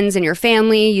your friends and your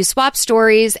family, you swap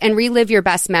stories, and relive your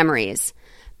best memories.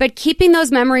 But keeping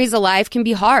those memories alive can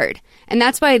be hard. And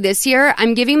that's why this year,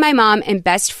 I'm giving my mom and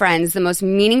best friends the most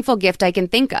meaningful gift I can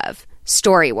think of,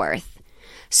 Storyworth.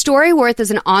 Storyworth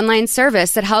is an online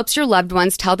service that helps your loved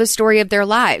ones tell the story of their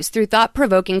lives through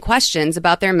thought-provoking questions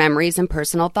about their memories and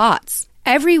personal thoughts.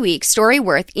 Every week,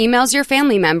 Storyworth emails your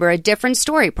family member a different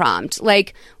story prompt,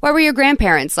 like, what were your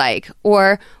grandparents like?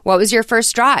 Or, what was your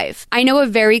first drive? I know a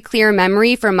very clear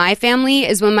memory for my family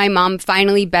is when my mom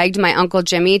finally begged my Uncle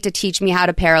Jimmy to teach me how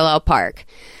to parallel park.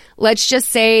 Let's just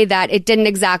say that it didn't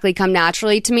exactly come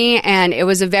naturally to me, and it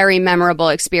was a very memorable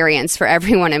experience for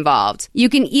everyone involved. You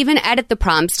can even edit the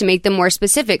prompts to make them more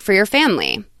specific for your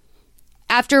family.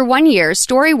 After 1 year,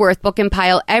 Storyworth will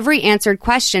compile every answered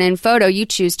question and photo you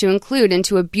choose to include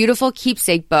into a beautiful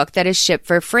keepsake book that is shipped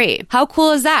for free. How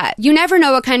cool is that? You never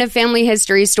know what kind of family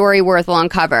history Storyworth will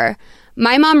uncover.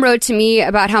 My mom wrote to me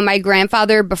about how my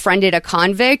grandfather befriended a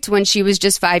convict when she was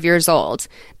just 5 years old.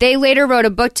 They later wrote a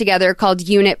book together called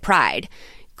Unit Pride.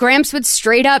 Gramps would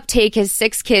straight up take his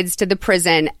 6 kids to the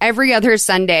prison every other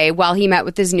Sunday while he met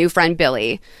with his new friend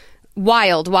Billy.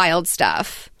 Wild, wild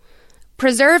stuff.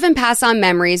 Preserve and pass on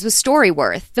memories with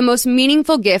Storyworth, the most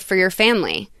meaningful gift for your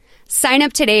family. Sign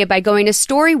up today by going to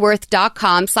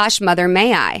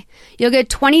storyworth.com/mothermayi. You'll get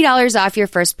 $20 off your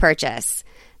first purchase.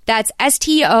 That's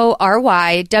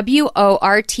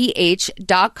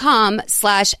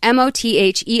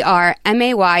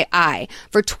STORYWORTH.com/MOTHERMAYI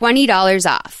for $20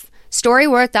 off.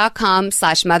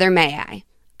 Storyworth.com/mothermayi.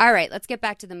 All right, let's get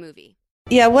back to the movie.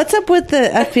 Yeah, what's up with the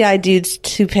FBI dude's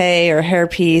toupee or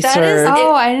hairpiece?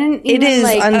 I didn't even It is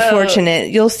unfortunate.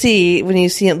 You'll see when you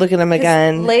see it. Look at him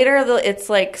again. Later, it's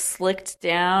like slicked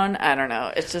down. I don't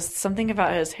know. It's just something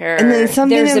about his hair. And then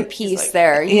there's a piece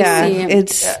there.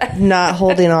 It's not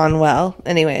holding on well.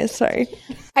 Anyways, sorry.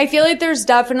 I feel like there's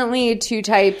definitely 2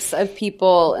 types of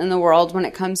people in the world when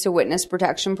it comes to witness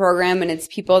protection program, and it's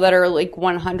people that are like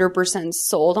 100%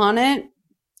 sold on it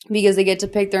because they get to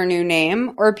pick their new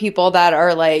name, or people that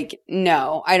are like,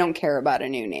 no, I don't care about a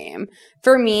new name.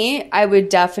 For me, I would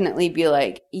definitely be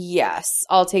like, yes,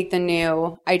 I'll take the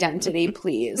new identity,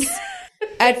 please.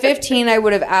 At 15, I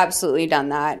would have absolutely done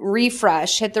that.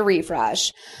 Hit the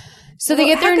refresh. So they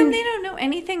get their. How come they don't know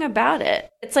anything about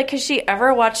it? It's like, has she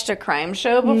ever watched a crime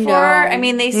show before? No, I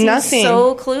mean, they seem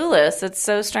so clueless. It's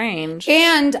so strange.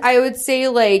 And I would say,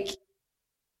 like,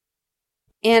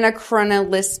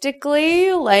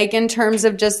 anachronistically, like in terms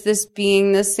of just this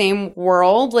being the same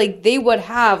world, like they would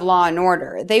have Law and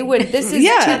Order. They would. This is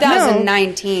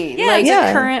 2019. Yeah, like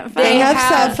a current phone. They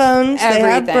have cell phones. Everything.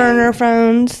 They have burner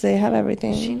phones. They have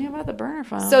everything. She knew about the burner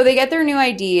phone. So they get their new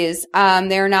IDs.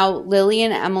 They're now Lily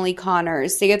and Emily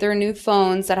Connors. They get their new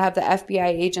phones that have the FBI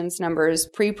agents' numbers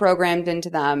pre-programmed into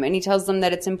them. And he tells them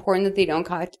that it's important that they don't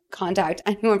contact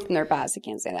anyone from their past. I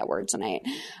can't say that word tonight.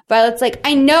 Violet's like,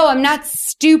 I know, I'm not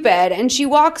stupid. And she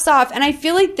walks off. And I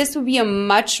feel like this would be you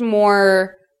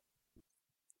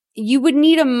would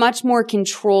need a much more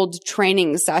controlled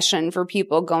training session for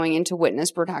people going into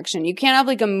witness protection. You can't have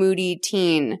like a moody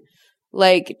teen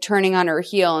like turning on her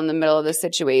heel in the middle of the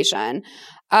situation.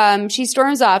 She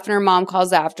storms off and her mom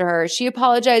calls after her. She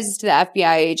apologizes to the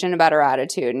FBI agent about her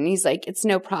attitude. And he's like, it's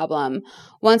no problem.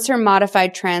 Once her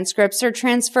modified transcripts are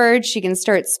transferred, she can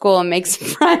start school and make some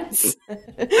friends.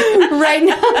 Right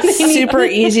now. Super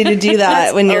easy to do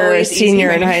that when you're a senior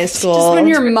in high school. Just when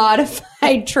your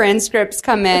modified transcripts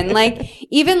come in. Like,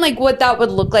 even like what that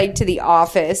would look like to the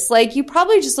office. Like, you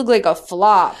probably just look like a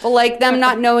flop. Like, them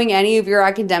not knowing any of your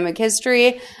academic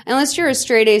history. Unless you're a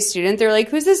straight A student, they're like,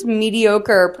 who's this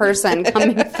mediocre person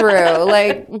coming through?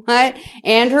 Like, what?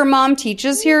 And her mom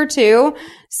teaches here too.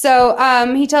 So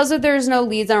he tells her there's no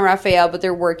leads on Raphael, but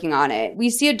they're working on it. We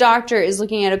see a doctor is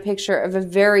looking at a picture of a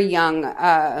very young,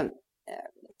 a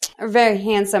very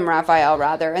handsome Raphael,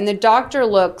 rather. And the doctor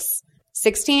looks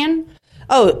 16.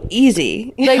 Oh,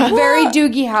 easy. Like very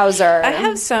Doogie Howser. I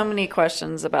have so many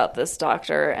questions about this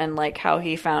doctor and like how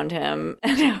he found him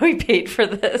and how he paid for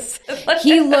this.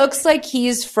 He looks like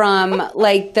he's from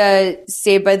like the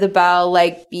Saved by the Bell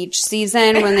like beach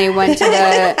season when they went to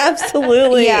the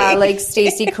absolutely like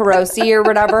Stacey Carosi or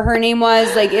whatever her name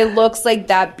was. Like it looks like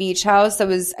that beach house that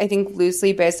was I think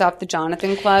loosely based off the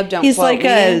Jonathan Club. He's like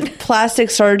a plastic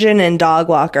surgeon and dog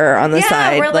walker on the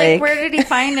side. We're like, where did he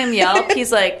find him? Yelp.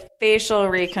 He's like facial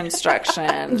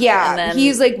reconstruction. Yeah, and then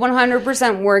he's like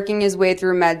 100% working his way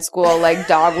through med school, like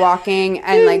dog walking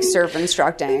and like surf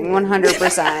instructing.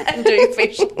 100% doing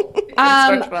facial reconstruction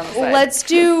on the side. Let's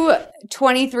do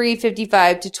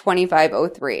 2355 to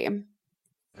 2503.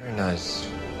 Very nice.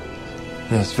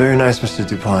 Yes, very nice, Mr.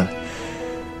 DuPont.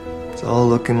 It's all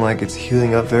looking like it's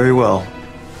healing up very well.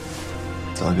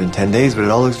 It's only been 10 days, but it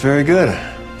all looks very good.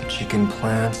 The cheek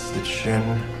implants, the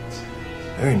chin.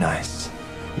 Very nice.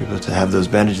 You're able to have those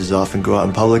bandages off and go out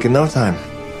in public in no time.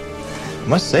 I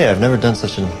must say, I've never done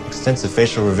such an extensive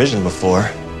facial revision before.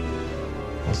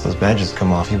 Once those bandages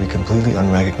come off, you'll be completely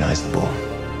unrecognizable.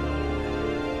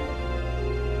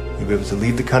 You'll be able to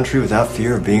leave the country without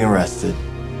fear of being arrested.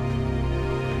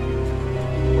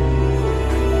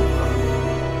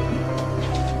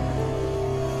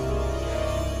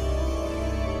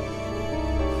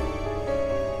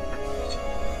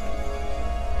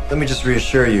 Let me just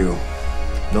reassure you,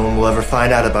 no one will ever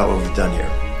find out about what we've done here.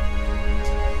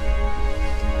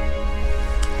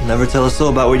 Never tell a soul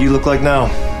about what you look like now.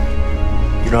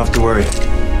 You don't have to worry.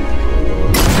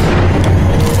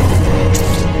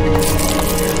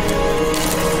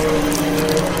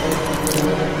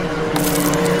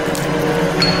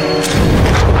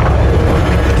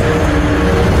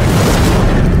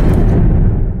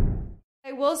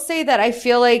 I will say that I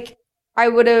feel like I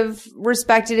would have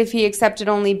respected if he accepted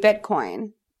only Bitcoin.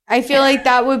 I feel like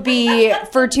that would be,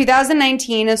 for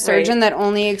 2019, a surgeon that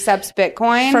only accepts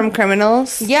Bitcoin. From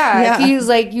criminals? Yeah. If he's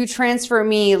like, you transfer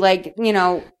me 15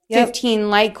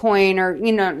 Litecoin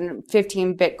or,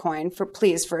 15 Bitcoin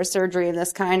for a surgery of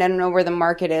this kind. I don't know where the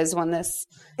market is when this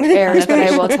airs, but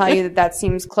I will tell you that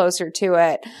seems closer to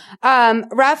it.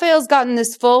 Raphael's gotten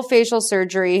this full facial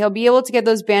surgery. He'll be able to get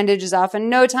those bandages off in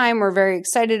no time. We're very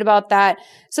excited about that.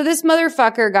 So this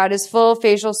motherfucker got his full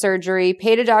facial surgery,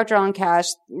 paid a doctor on cash.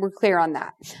 We're clear on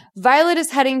that. Violet is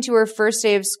heading to her first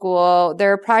day of school.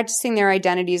 They're practicing their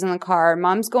identities in the car.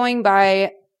 Mom's going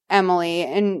by Emily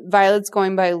and Violet's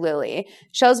going by Lily.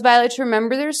 She tells Violet to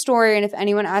remember their story, and if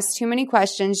anyone asks too many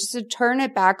questions, just to turn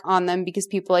it back on them because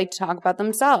people like to talk about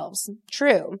themselves.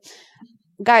 True.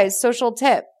 Guys, social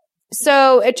tip.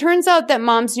 So it turns out that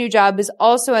Mom's new job is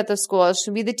also at the school.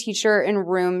 She'll be the teacher in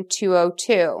room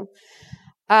 202.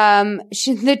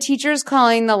 The teacher's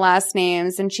calling the last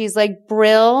names and she's like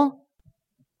Brill,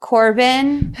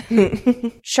 Corbin,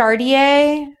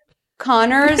 Chartier,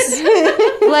 Connors.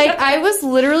 I was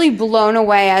literally blown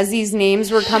away as these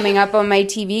names were coming up on my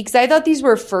TV because I thought these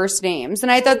were first names.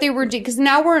 And I thought they were, because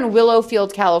now we're in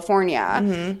Willowfield, California.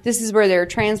 Mm-hmm. This is where they're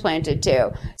transplanted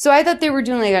to. So I thought they were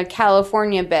doing a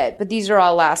California bit, but these are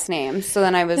all last names. So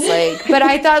then I was like, but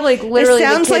I thought literally. It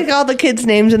sounds like all the kids'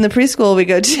 names in the preschool we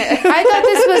go to. I thought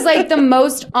this was the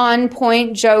most on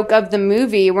point joke of the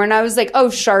movie when I was like, oh,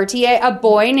 Chartier, a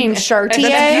boy named Chartier.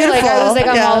 I was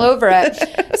I'm all over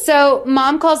it. So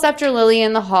Mom calls after Lily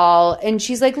in the hall and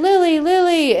she's like,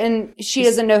 Lily, and she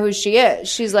doesn't know who she is.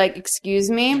 She's like, excuse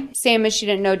me, same as she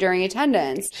didn't know during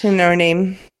attendance. She didn't know her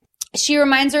name. She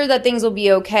reminds her that things will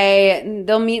be okay.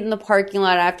 They'll meet in the parking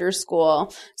lot after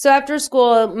school. So after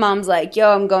school, Mom's like,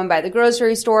 yo, I'm going by the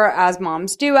grocery store, as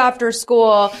moms do after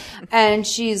school. And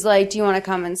she's like, do you want to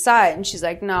come inside? And she's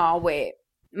like, no, I'll wait.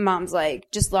 Mom's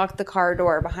like, just lock the car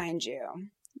door behind you.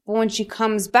 But when she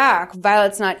comes back,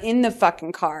 Violet's not in the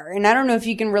fucking car. And I don't know if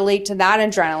you can relate to that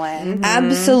adrenaline. Mm-hmm.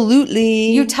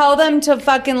 Absolutely. You tell them to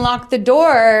fucking lock the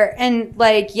door. And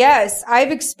yes,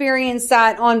 I've experienced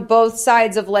that on both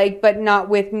sides of but not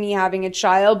with me having a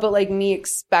child, but me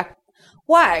expect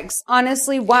wags.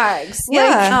 Honestly, wags.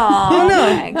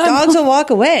 No. Dogs will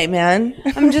walk away, man.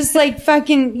 I'm just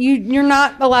fucking, you're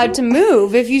not allowed to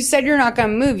move. If you said you're not going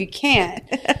to move, you can't.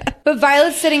 But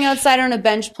Violet's sitting outside on a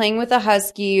bench playing with a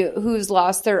husky who's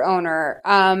lost their owner.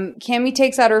 Cammie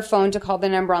takes out her phone to call the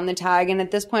number on the tag. And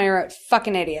at this point I wrote,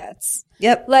 fucking idiots.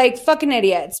 Yep. Fucking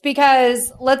idiots.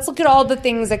 Because let's look at all the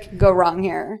things that could go wrong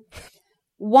here.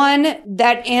 One,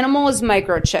 that animal is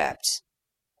microchipped.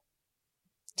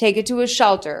 Take it to a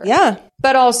shelter. Yeah.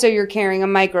 But also you're carrying a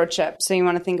microchip. So you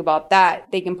want to think about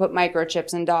that. They can put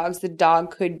microchips in dogs. The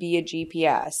dog could be a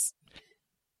GPS.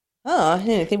 Oh, I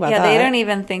didn't even think about that. Yeah, they don't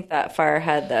even think that far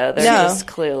ahead, though. They're just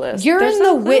clueless. You're in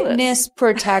the witness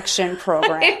protection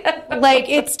program.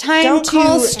 It's time to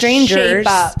call strangers. Shape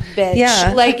up, bitch.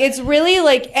 Yeah. It's really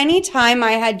anytime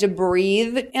I had to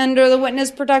breathe under the witness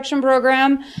protection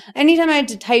program, anytime I had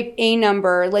to type a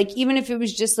number, even if it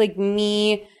was just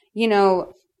me,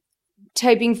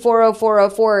 typing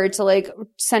 40404 to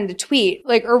send a tweet,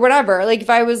 or whatever. If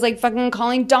I was fucking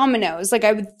calling Domino's,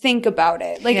 I would think about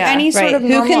it. Any sort of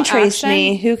normal who can trace action,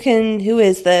 me? Who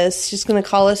is this? She's going to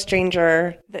call a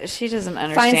stranger. She doesn't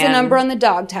understand. Finds the number on the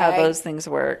dog tag. How those things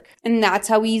work. And that's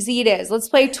how easy it is. Let's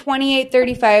play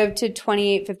 2835 to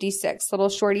 2856, little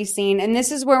shorty scene. And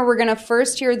this is where we're going to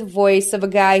first hear the voice of a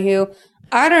guy who,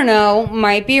 I don't know,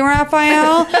 might be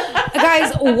Raphael.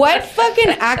 Guys, what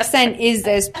fucking accent is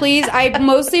this? Please, I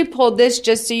mostly pulled this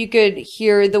just so you could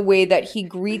hear the way that he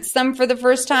greets them for the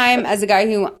first time as a guy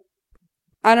who,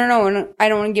 I don't know, I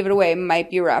don't want to give it away, might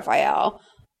be Raphael,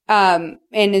 and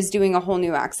is doing a whole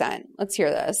new accent. Let's hear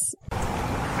this.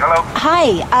 Hello?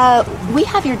 Hi, we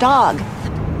have your dog.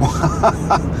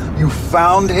 You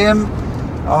found him?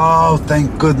 Oh,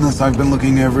 thank goodness. I've been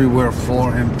looking everywhere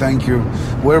for him. Thank you.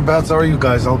 Whereabouts are you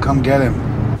guys? I'll come get him.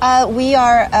 We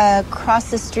are across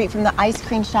the street from the ice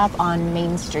cream shop on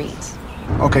Main Street.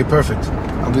 Okay, perfect.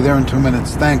 I'll be there in 2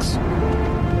 minutes. Thanks.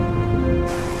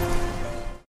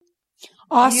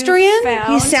 Austrian?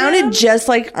 He sounded just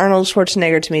like Arnold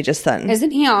Schwarzenegger to me just then.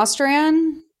 Isn't he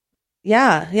Austrian?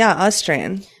 Yeah,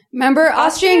 Austrian. Remember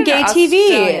Austrian Gay TV?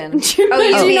 You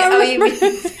mean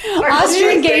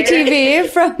Austrian Gay TV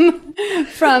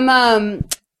from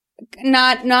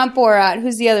Not Borat.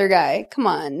 Who's the other guy? Come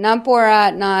on. Not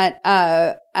Borat, not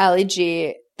Ali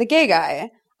G. The gay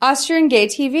guy. Austrian Gay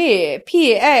TV.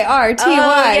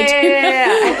 P-A-R-T-Y.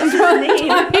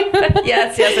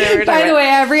 Yes, I By the way,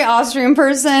 every Austrian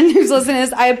person who's listening to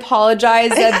this, I apologize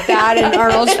that and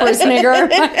Arnold Schwarzenegger,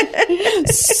 my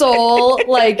sole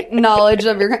knowledge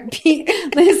of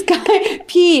this guy,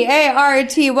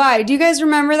 P-A-R-T-Y. Do you guys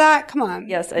remember that? Come on.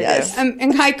 Yes, I do.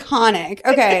 Iconic.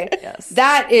 Okay. Yes.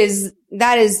 That is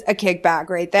a kickback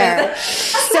right there.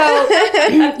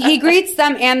 So he greets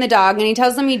them and the dog, and he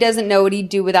tells them he doesn't know what he'd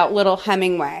do without little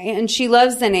Hemingway. And she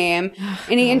loves the name.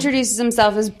 And he introduces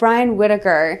himself as Brian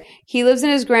Whitaker. He lives in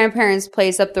his grandparents'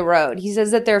 place up the road. He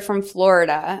says that they're from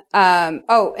Florida.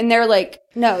 And they're like,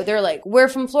 no, they're like, we're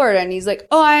from Florida. And he's like,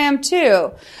 oh, I am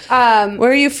too.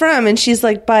 Where are you from? And she's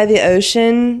like, by the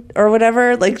ocean or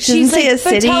whatever. Like, she doesn't say a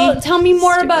city. Tell me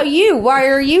more about you. Why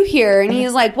are you here? And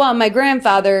he's like, well, my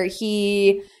grandfather,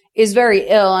 he is very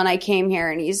ill and I came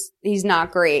here and he's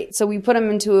not great. So we put him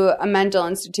into a mental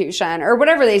institution or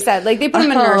whatever they said. Like they put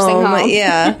him in a nursing home.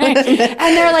 Yeah.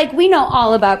 And they're like, we know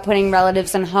all about putting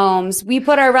relatives in homes. We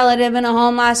put our relative in a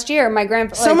home last year. My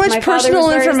grandfather. So much personal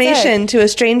information to a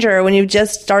stranger when you've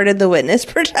just started the witness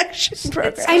protection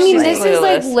program. I mean, this is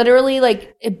like literally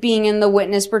like being in the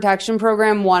witness protection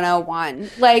program 101.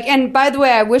 Like, and by the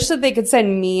way, I wish that they could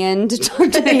send me in to talk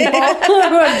to people.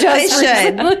 They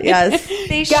should. Yes.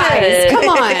 They should. Guys, come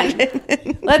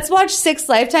on. Let's watch 6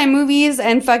 Lifetime movies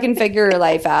and fucking figure your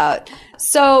life out.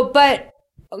 So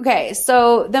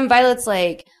then Violet's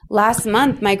like, last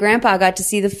month my grandpa got to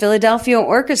see the Philadelphia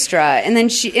Orchestra. And then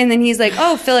he's like,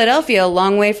 oh, Philadelphia, a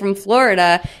long way from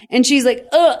Florida. And she's like,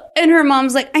 ugh. And her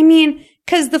mom's like, I mean,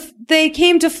 because they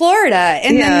came to Florida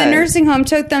and then the nursing home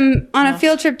took them on a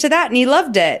field trip to that and he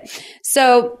loved it.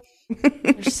 So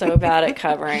they're so bad at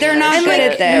covering. They're not good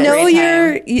at that. Know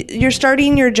you're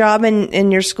starting your job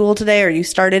in your school today, or you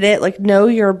started it. Like, know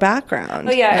your background.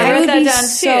 Oh yeah, I wrote that down too.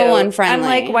 So unfriendly.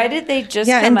 I'm like, why did they just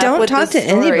and come don't up with talk this to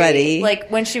story? anybody. Like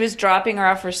when she was dropping her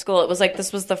off for school, it was like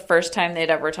this was the first time they'd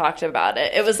ever talked about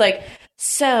it. It was like,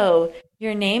 so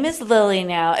your name is Lily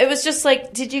now. It was just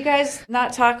like, did you guys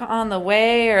not talk on the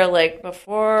way or like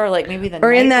before, or like maybe the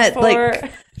or night in that before?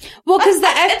 like. Well, because the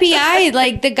FBI,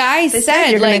 like the guy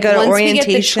said, like go once we get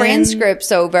the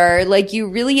transcripts over, like you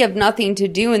really have nothing to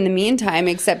do in the meantime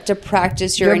except to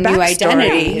practice your new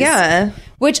identities. Yeah.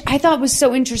 Which I thought was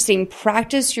so interesting.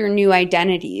 Practice your new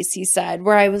identities, he said,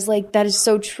 where I was like, that is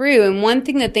so true. And one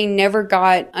thing that they never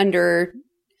got under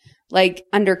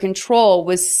control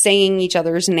was saying each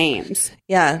other's names.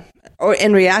 Yeah.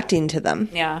 And reacting to them.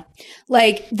 Yeah.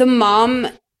 Like the mom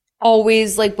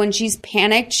always, like when she's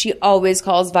panicked, she always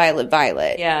calls Violet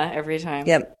Violet. Yeah, every time.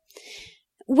 Yep.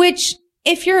 Which,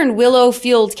 if you're in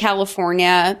Willowfield,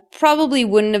 California, probably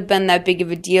wouldn't have been that big of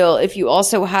a deal if you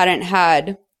also hadn't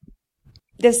had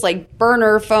this like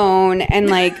burner phone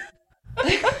and like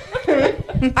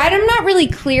I'm not really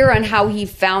clear on how he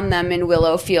found them in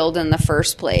Willowfield in the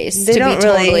first place, to be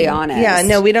totally honest. Yeah,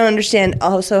 no, we don't understand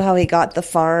also how he got the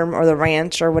farm or the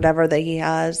ranch or whatever that he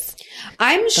has.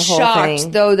 I'm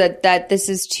shocked, though, that this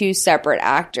is 2 separate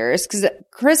actors, because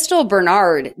Crystal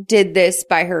Bernard did this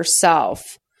by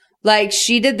herself. Like,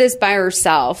 she did this by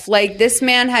herself. Like, this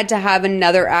man had to have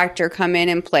another actor come in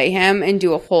and play him and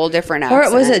do a whole different accent. Or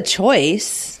it was a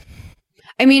choice.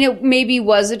 I mean, it maybe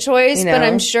was a choice, but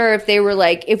I'm sure if they were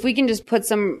like, if we can just put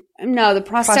some, the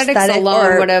prosthetics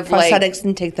alone would have prosthetics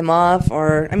and take them off,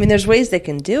 or, I mean, there's ways they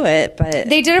can do it, but.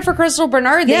 They did it for Crystal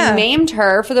Bernard. They maimed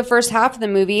her for the first half of the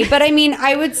movie. But I mean,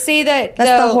 I would say that.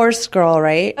 That's the horse girl,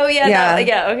 right? Oh, yeah.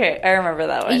 Okay. I remember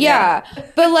that one. Yeah.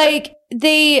 But like,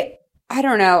 I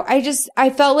don't know. I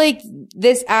felt like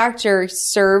this actor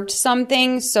served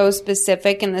something so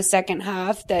specific in the second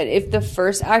half that if the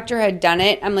first actor had done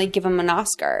it, I'm like, give him an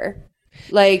Oscar.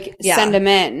 Like, send him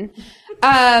in.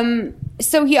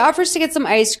 So he offers to get some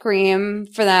ice cream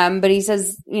for them, but he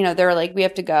says, they're like, we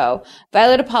have to go.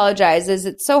 Violet apologizes.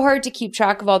 It's so hard to keep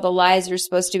track of all the lies you're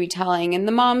supposed to be telling. And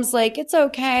the mom's like, it's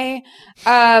okay.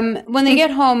 When they get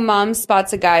home, mom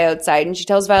spots a guy outside and she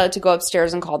tells Violet to go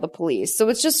upstairs and call the police. So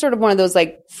it's just sort of one of those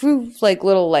like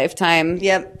little Lifetime.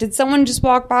 Yep. Did someone just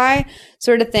walk by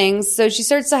sort of things? So she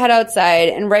starts to head outside.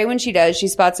 And right when she does, she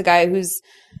spots a guy who's,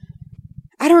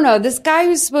 I don't know, this guy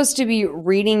who's supposed to be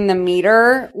reading the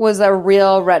meter was a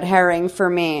real red herring for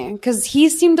me. Because he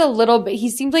seemed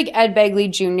like Ed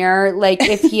Begley Jr., like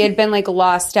if he had been like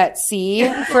lost at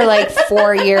sea for like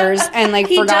 4 years and like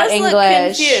forgot English.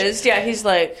 Look confused. Yeah, he's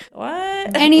like,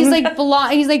 what? And he's like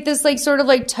he's like this like sort of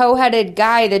like tow-headed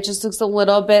guy that just looks a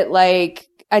little bit like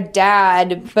a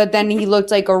dad, but then he looked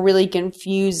like a really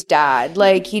confused dad.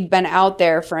 Like he'd been out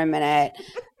there for a minute.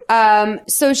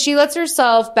 So she lets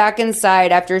herself back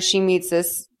inside after she meets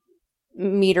this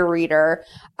meter reader.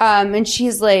 And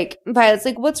she's like, Violet's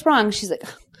like, what's wrong? She's like,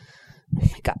 oh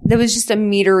my God, that was just a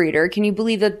meter reader. Can you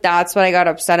believe that that's what I got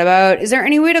upset about? Is there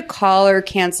any way to call or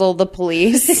cancel the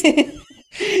police?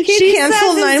 She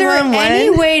canceled says, is there 911? any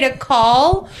way to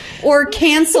call or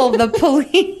cancel the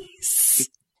police?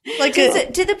 Like,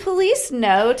 do the police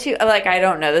know I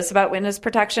don't know this about witness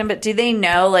protection, but do they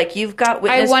know, like, you've got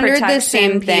witness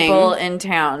protection people in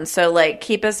town, so, like,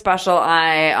 keep a special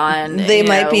eye on, they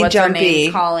might be what's jumpy. her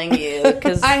name calling you,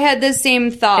 because I had the same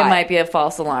thought. It might be a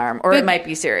false alarm, or it might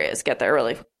be serious. Get there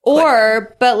really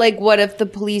quick. But, like, what if the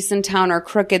police in town are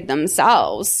crooked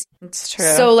themselves? It's true.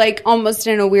 So, like, almost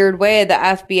in a weird way, the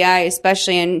FBI,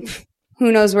 especially in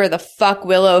who knows where the fuck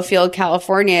Willowfield,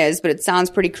 California is, but it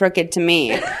sounds pretty crooked to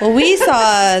me. Well, we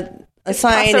saw a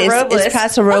sign is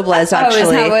Paso Robles, actually. Oh, is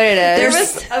that what it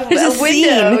is? There was a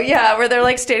window, where they're,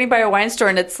 like, standing by a wine store,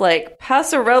 and it's, like,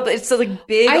 Paso Robles. It's, like,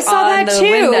 big I saw on that the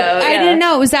too. window. I didn't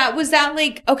know. Was that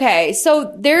like, okay,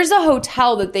 so there's a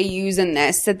hotel that they use in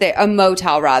this, a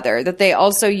motel rather, that they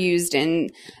also used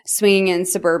in Swinging in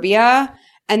Suburbia.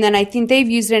 And then I think they've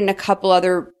used it in a couple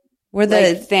other where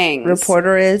the things.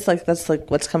 Reporter is, like, that's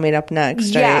like what's coming up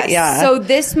next, right? Yes. Yeah. So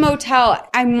this motel,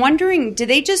 I'm wondering, did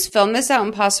they just film this out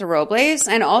in Paso Robles?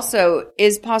 And also,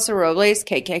 is Paso Robles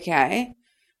KKK?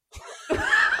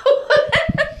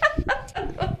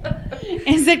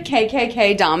 Is it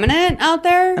KKK dominant out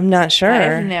there? I'm not sure. I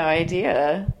have no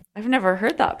idea. I've never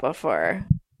heard that before.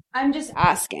 I'm just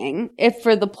asking if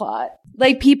for the plot.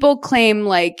 Like, people claim,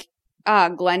 like,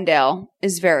 Glendale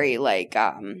is very, like,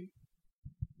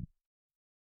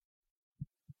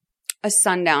 a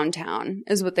sundown town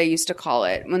is what they used to call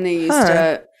it when they used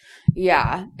to.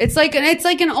 Yeah. It's like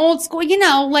an old school, you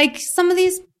know, like some of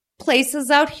these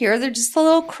places out here, they're just a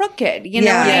little crooked. You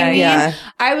know what I mean? Yeah.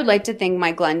 I would like to think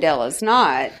my Glendale is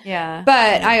not. Yeah.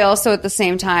 But I also at the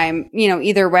same time, you know,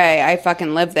 either way, I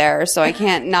fucking live there. So I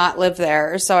can't not live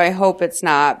there. So I hope it's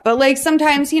not. But like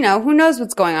sometimes, you know, who knows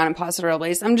what's going on in Paso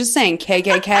Robles? I'm just saying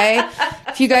KKK.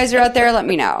 If you guys are out there, let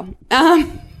me know.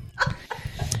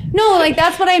 No, like,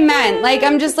 that's what I meant. Like,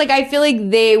 I'm just, like, I feel like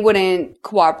they wouldn't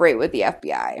cooperate with the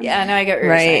FBI. Yeah, no, I get what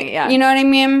you're saying. Yeah. You know what I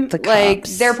mean? The like,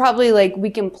 cops. they're probably, like,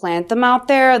 we can plant them out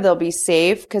there. They'll be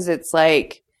safe because it's,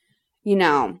 like, you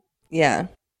know. Yeah.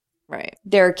 Right.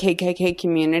 They're a KKK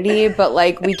community, but,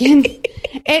 like, we can.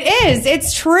 It is.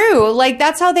 It's true. Like,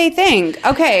 that's how they think.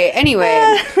 Okay,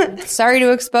 anyway. Sorry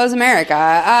to expose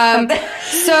America.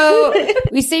 So,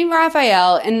 we see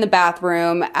Raphael in the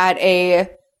bathroom at a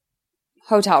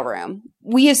hotel room.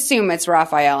 We assume it's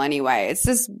Raphael anyway. It's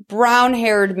this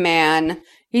brown-haired man.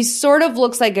 He sort of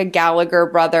looks like a Gallagher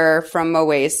brother from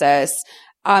Oasis.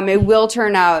 It will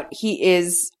turn out he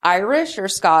is Irish or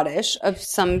Scottish of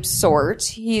some sort.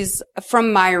 He's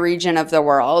from my region of the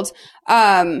world.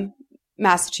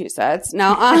 Massachusetts.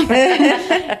 No,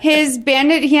 he has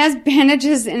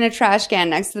bandages in a trash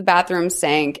can next to the bathroom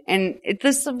sink, and it's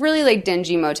this really like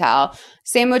dingy motel.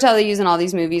 Same motel they use in all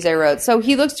these movies I wrote. So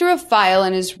he looks through a file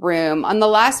in his room. On the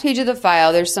last page of the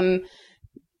file, there's some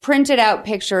printed out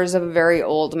pictures of a very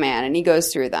old man, and he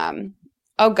goes through them.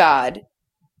 Oh God.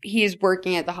 He's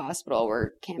working at the hospital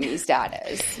where Cammy's dad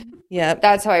is. Yep.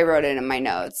 That's how I wrote it in my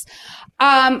notes.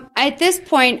 At this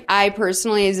point, I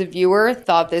personally, as a viewer,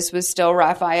 thought this was still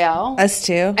Raphael. Us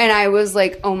too. And I was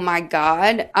like, oh my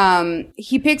God.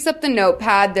 He picks up the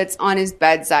notepad that's on his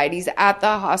bedside. He's at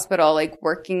the hospital, like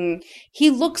working.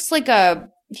 He looks like a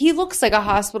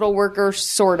hospital worker,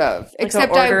 sort of. Like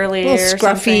except an orderly a little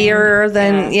scruffier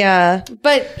than, yeah.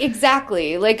 But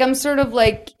exactly. Like, I'm sort of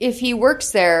like, if he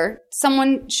works there,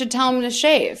 someone should tell him to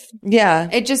shave. Yeah.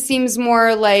 It just seems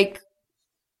more like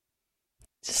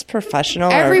just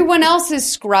professional. Everyone else is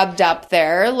scrubbed up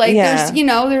there. Like,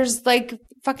 there's like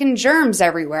fucking germs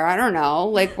everywhere. I don't know.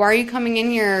 Like, why are you coming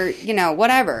in here? You know,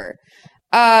 whatever.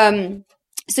 So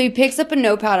he picks up a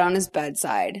notepad on his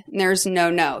bedside, and there's no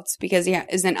notes because he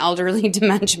is an elderly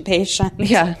dementia patient.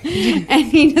 Yeah. And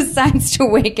he decides to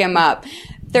wake him up.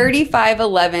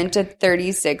 3511 to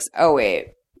 3608.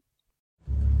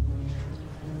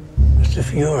 Mr.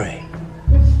 Fiore.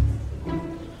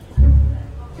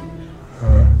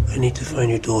 I need to find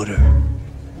your daughter.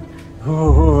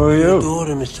 Who are you? Your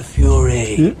daughter, Mr.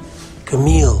 Fiore.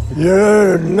 Camille.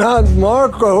 You're not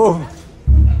Marco.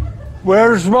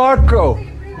 Where's Marco?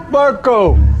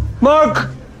 Marco! Mark!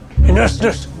 Hey, nurse. I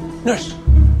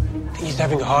think he's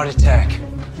having a heart attack.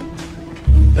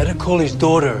 Better call his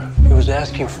daughter. He was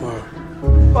asking for her.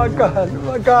 My God.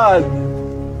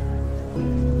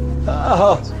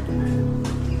 Call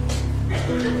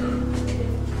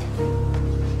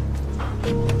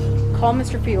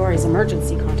Mr. Fiore's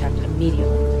emergency contact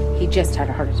immediately. He just had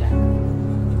a heart attack.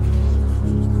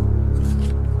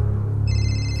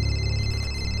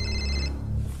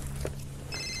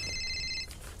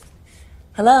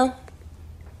 Hello?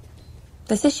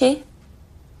 This is she.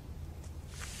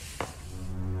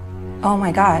 Oh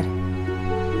my God.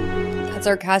 That's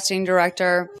our casting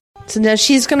director. So now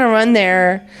she's going to run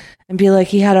there and be like,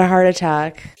 he had a heart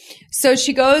attack. So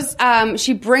she goes,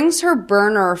 she brings her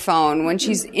burner phone when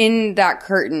she's in that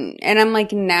curtain. And I'm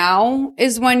like, now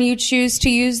is when you choose to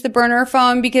use the burner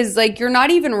phone, because like you're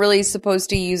not even really supposed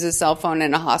to use a cell phone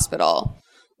in a hospital,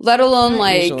 let alone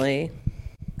like, usually.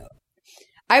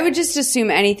 I would just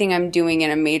assume anything I'm doing in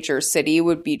a major city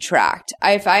would be tracked.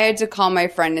 If I had to call my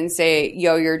friend and say,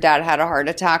 yo, your dad had a heart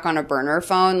attack on a burner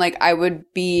phone, like I would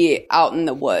be out in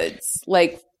the woods,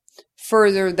 like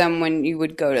further than when you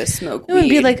would go to smoke weed. It would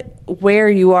be like where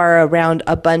you are around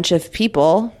a bunch of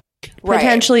people,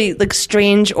 potentially like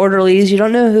strange orderlies. You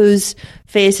don't know whose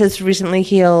face has recently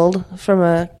healed from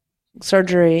a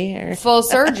surgery or full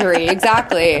surgery.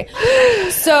 Exactly.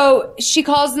 So she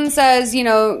calls and says, you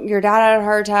know, your dad had a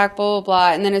heart attack, blah, blah,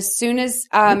 blah. And then as soon as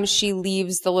she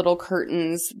leaves the little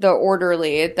curtains, the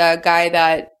orderly, the guy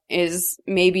that is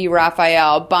maybe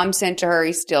Raphael, bumps into her.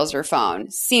 He steals her phone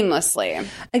seamlessly.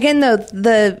 Again, though,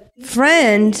 the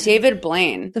friend, David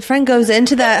Blaine, the friend goes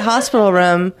into that hospital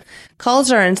room, calls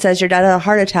her and says, your dad had a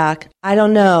heart attack. I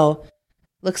don't know.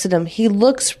 Looks at him. He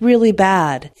looks really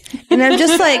bad. And I'm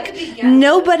just like,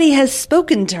 nobody has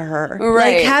spoken to her.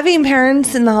 Right. Like having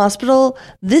parents in the hospital,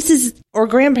 or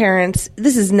grandparents,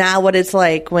 this is not what it's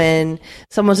like when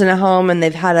someone's in a home and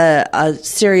they've had a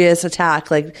serious attack.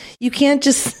 Like you can't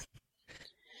just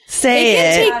say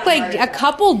it can take like a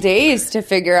couple days to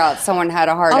figure out someone had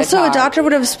a heart attack. Also, a doctor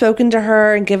would have spoken to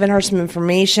her and given her some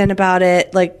information about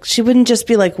it. Like, she wouldn't just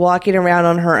be like walking around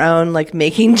on her own, like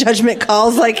making judgment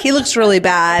calls. Like, he looks really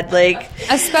bad. Like,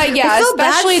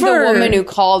 especially the woman who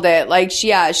called it. Like,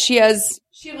 she has.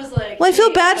 She was like, well, I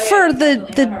feel bad for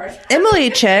the Emily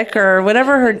chick or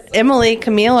whatever, her Emily,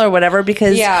 Camille or whatever,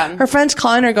 because her friend's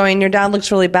calling her going, your dad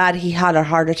looks really bad. He had a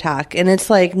heart attack. And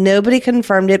it's like, nobody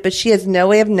confirmed it, but she has no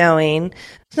way of knowing.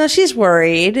 So she's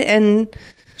worried. And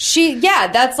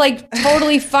that's like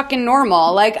totally fucking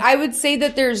normal. Like, I would say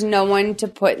that there's no one to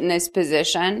put in this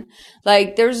position.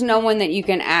 Like, there's no one that you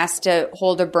can ask to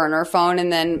hold a burner phone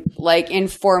and then like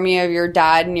inform you of your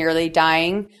dad nearly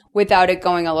dying without it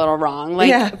going a little wrong.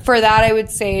 Like, for that, I would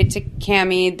say to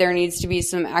Cammie, there needs to be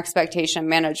some expectation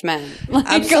management. Like,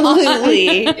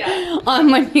 absolutely.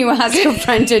 On when you ask a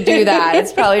friend to do that.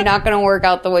 It's probably not going to work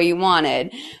out the way you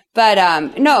wanted.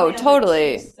 But, no,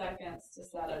 totally. 2 seconds to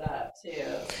set it up, too.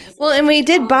 Well, and we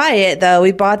did buy it, though.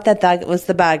 We bought that was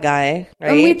the bad guy,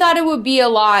 right? And we thought it would be a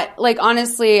lot, like,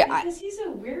 honestly. Because he's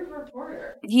a weird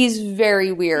reporter. He's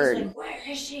very weird. He's like, where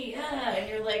is she? And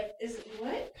you're like,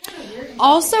 what kind of weird?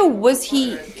 Also, was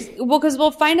he, well, because we'll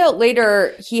find out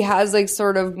later, he has, like,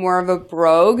 sort of more of a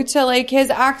brogue to, like, his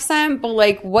accent. But,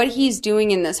 like, what he's doing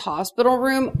in this hospital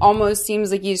room almost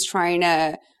seems like he's trying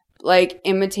to, like,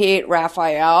 imitate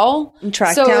Raphael.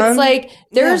 So it's like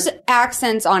there's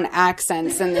accents on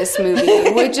accents in this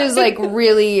movie, which is like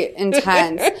really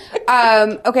intense.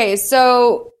 Okay,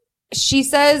 so she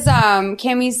says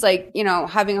Cammie's like, you know,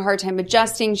 having a hard time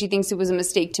adjusting. She thinks it was a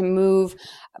mistake to move.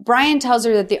 Brian tells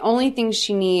her that the only thing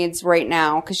she needs right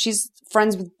now, because she's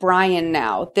friends with Brian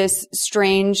now, this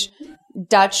strange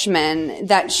Dutchman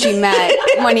that she met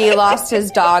when he lost his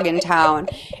dog in town.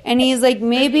 And he's like,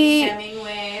 maybe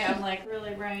Hemingway. I'm like,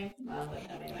 really, Brian?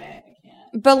 Hemingway. I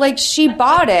can't. But like, she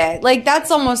bought it. Like,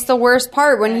 that's almost the worst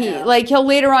part when he'll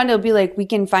later on, he'll be like, we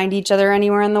can find each other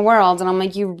anywhere in the world. And I'm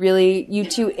like, you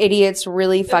two idiots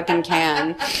really fucking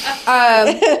can.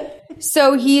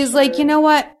 So he's like, you know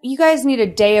what? You guys need a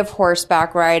day of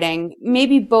horseback riding.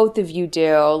 Maybe both of you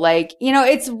do. Like, you know,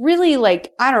 it's really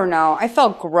like, I don't know. I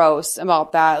felt gross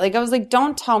about that. Like, I was like,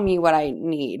 don't tell me what I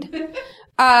need.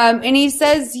 And he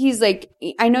says, he's like,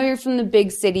 I know you're from the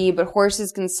big city, but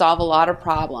horses can solve a lot of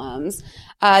problems.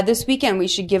 This weekend we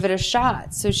should give it a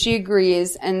shot. So she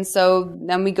agrees. And so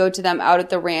then we go to them out at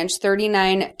the ranch,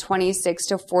 3926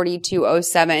 to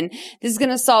 4207. This is going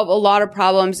to solve a lot of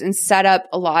problems and set up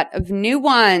a lot of new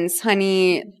ones,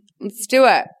 honey. Let's do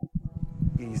it.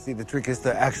 You see, the trick is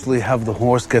to actually have the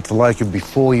horse get to like you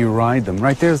before you ride them.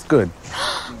 Right there is good.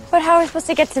 But how are we supposed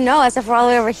to get to know us if we're all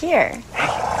the way over here?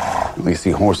 Well, you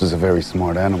see, horses are very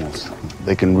smart animals.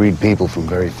 They can read people from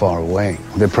very far away.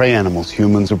 They're prey animals.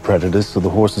 Humans are predators, so the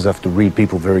horses have to read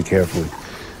people very carefully.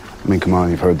 I mean, come on,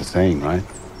 you've heard the saying, right?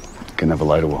 can never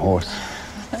lie to a horse.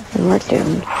 We were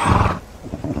doomed.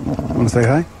 Want to say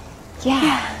hi?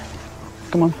 Yeah.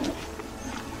 Come on.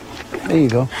 There you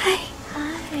go. Hi.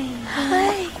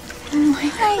 Hi.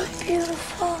 Hi,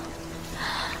 beautiful.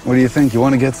 What do you think? You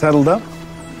want to get settled up?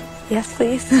 Yes,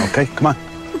 please. Okay, come on.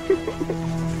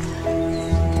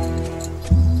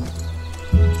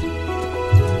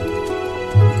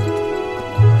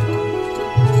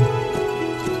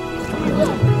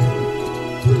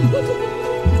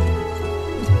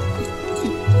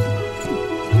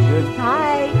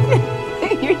 Hi.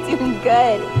 You're doing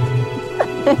good.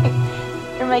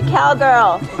 You're my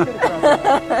cowgirl.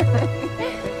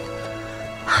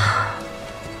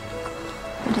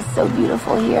 It is so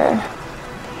beautiful here.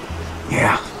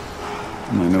 Yeah.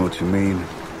 I know what you mean.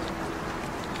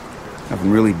 I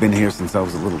haven't really been here since I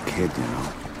was a little kid, you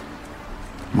know.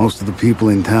 Most of the people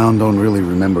in town don't really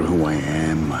remember who I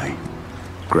am. My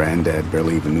granddad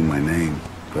barely even knew my name.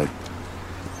 But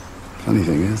funny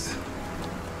thing is,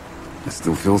 it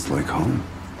still feels like home.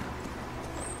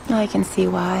 I can see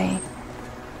why.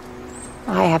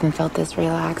 I haven't felt this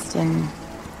relaxed in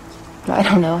I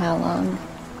don't know how long.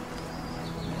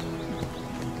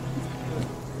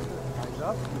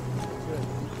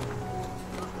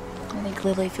 I think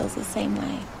Lily feels the same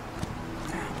way.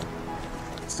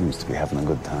 Seems to be having a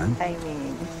good time. I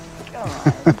mean, come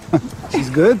on. She's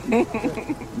good?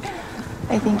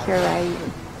 I think you're right.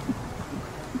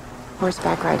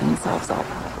 Horseback riding solves all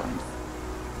problems.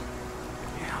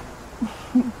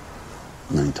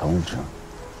 I told you.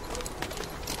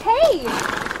 Hey!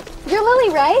 You're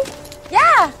Lily, right?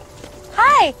 Yeah!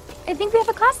 Hi! I think we have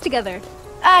a class together.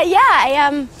 Yeah,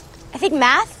 I think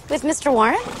math with Mr.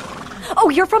 Warren. Oh,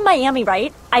 you're from Miami,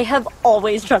 right? I have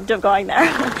always dreamt of going there.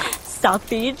 South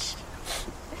Beach.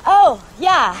 Oh,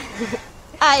 yeah.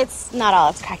 It's not all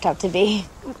it's cracked up to be.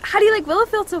 How do you like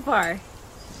Willowfield so far?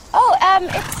 Oh,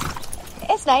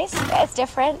 it's nice. It's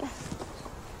different.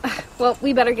 Well,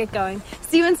 we better get going.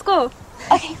 See you in school.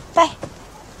 Okay, bye.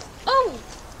 Oh,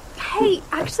 hey,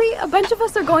 actually, a bunch of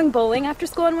us are going bowling after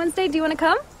school on Wednesday. Do you want to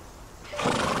come?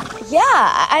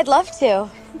 Yeah, I'd love to.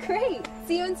 Great.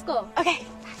 See you in school. Okay.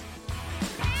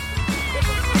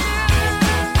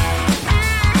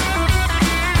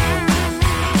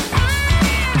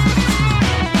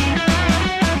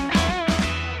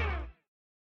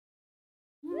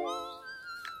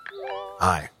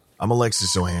 Hi, I'm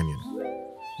Alexis Ohanian.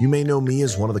 You may know me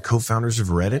as one of the co-founders of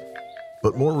Reddit,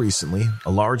 but more recently,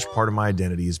 a large part of my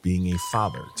identity is being a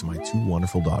father to my two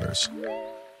wonderful daughters.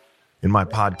 In my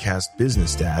podcast,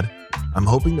 Business Dad, I'm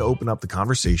hoping to open up the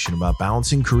conversation about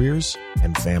balancing careers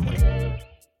and family.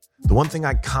 The one thing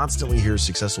I constantly hear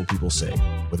successful people say,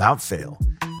 without fail,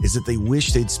 is that they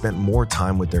wish they'd spent more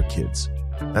time with their kids.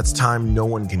 That's time no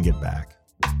one can get back.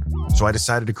 So I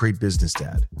decided to create Business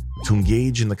Dad, to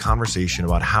engage in the conversation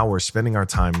about how we're spending our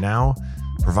time now,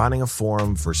 providing a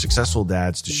forum for successful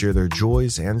dads to share their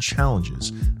joys and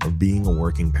challenges of being a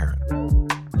working parent.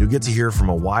 You'll get to hear from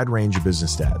a wide range of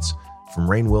business dads, from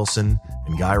Rainn Wilson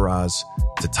and Guy Raz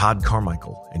to Todd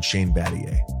Carmichael and Shane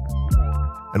Battier.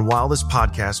 And while this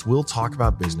podcast will talk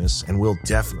about business and will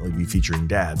definitely be featuring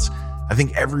dads, I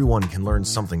think everyone can learn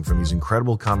something from these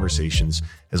incredible conversations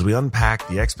as we unpack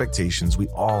the expectations we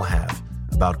all have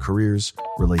about careers,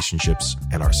 relationships,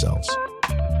 and ourselves.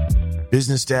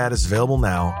 Business Dad is available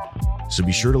now, so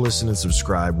be sure to listen and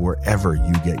subscribe wherever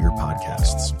you get your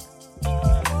podcasts.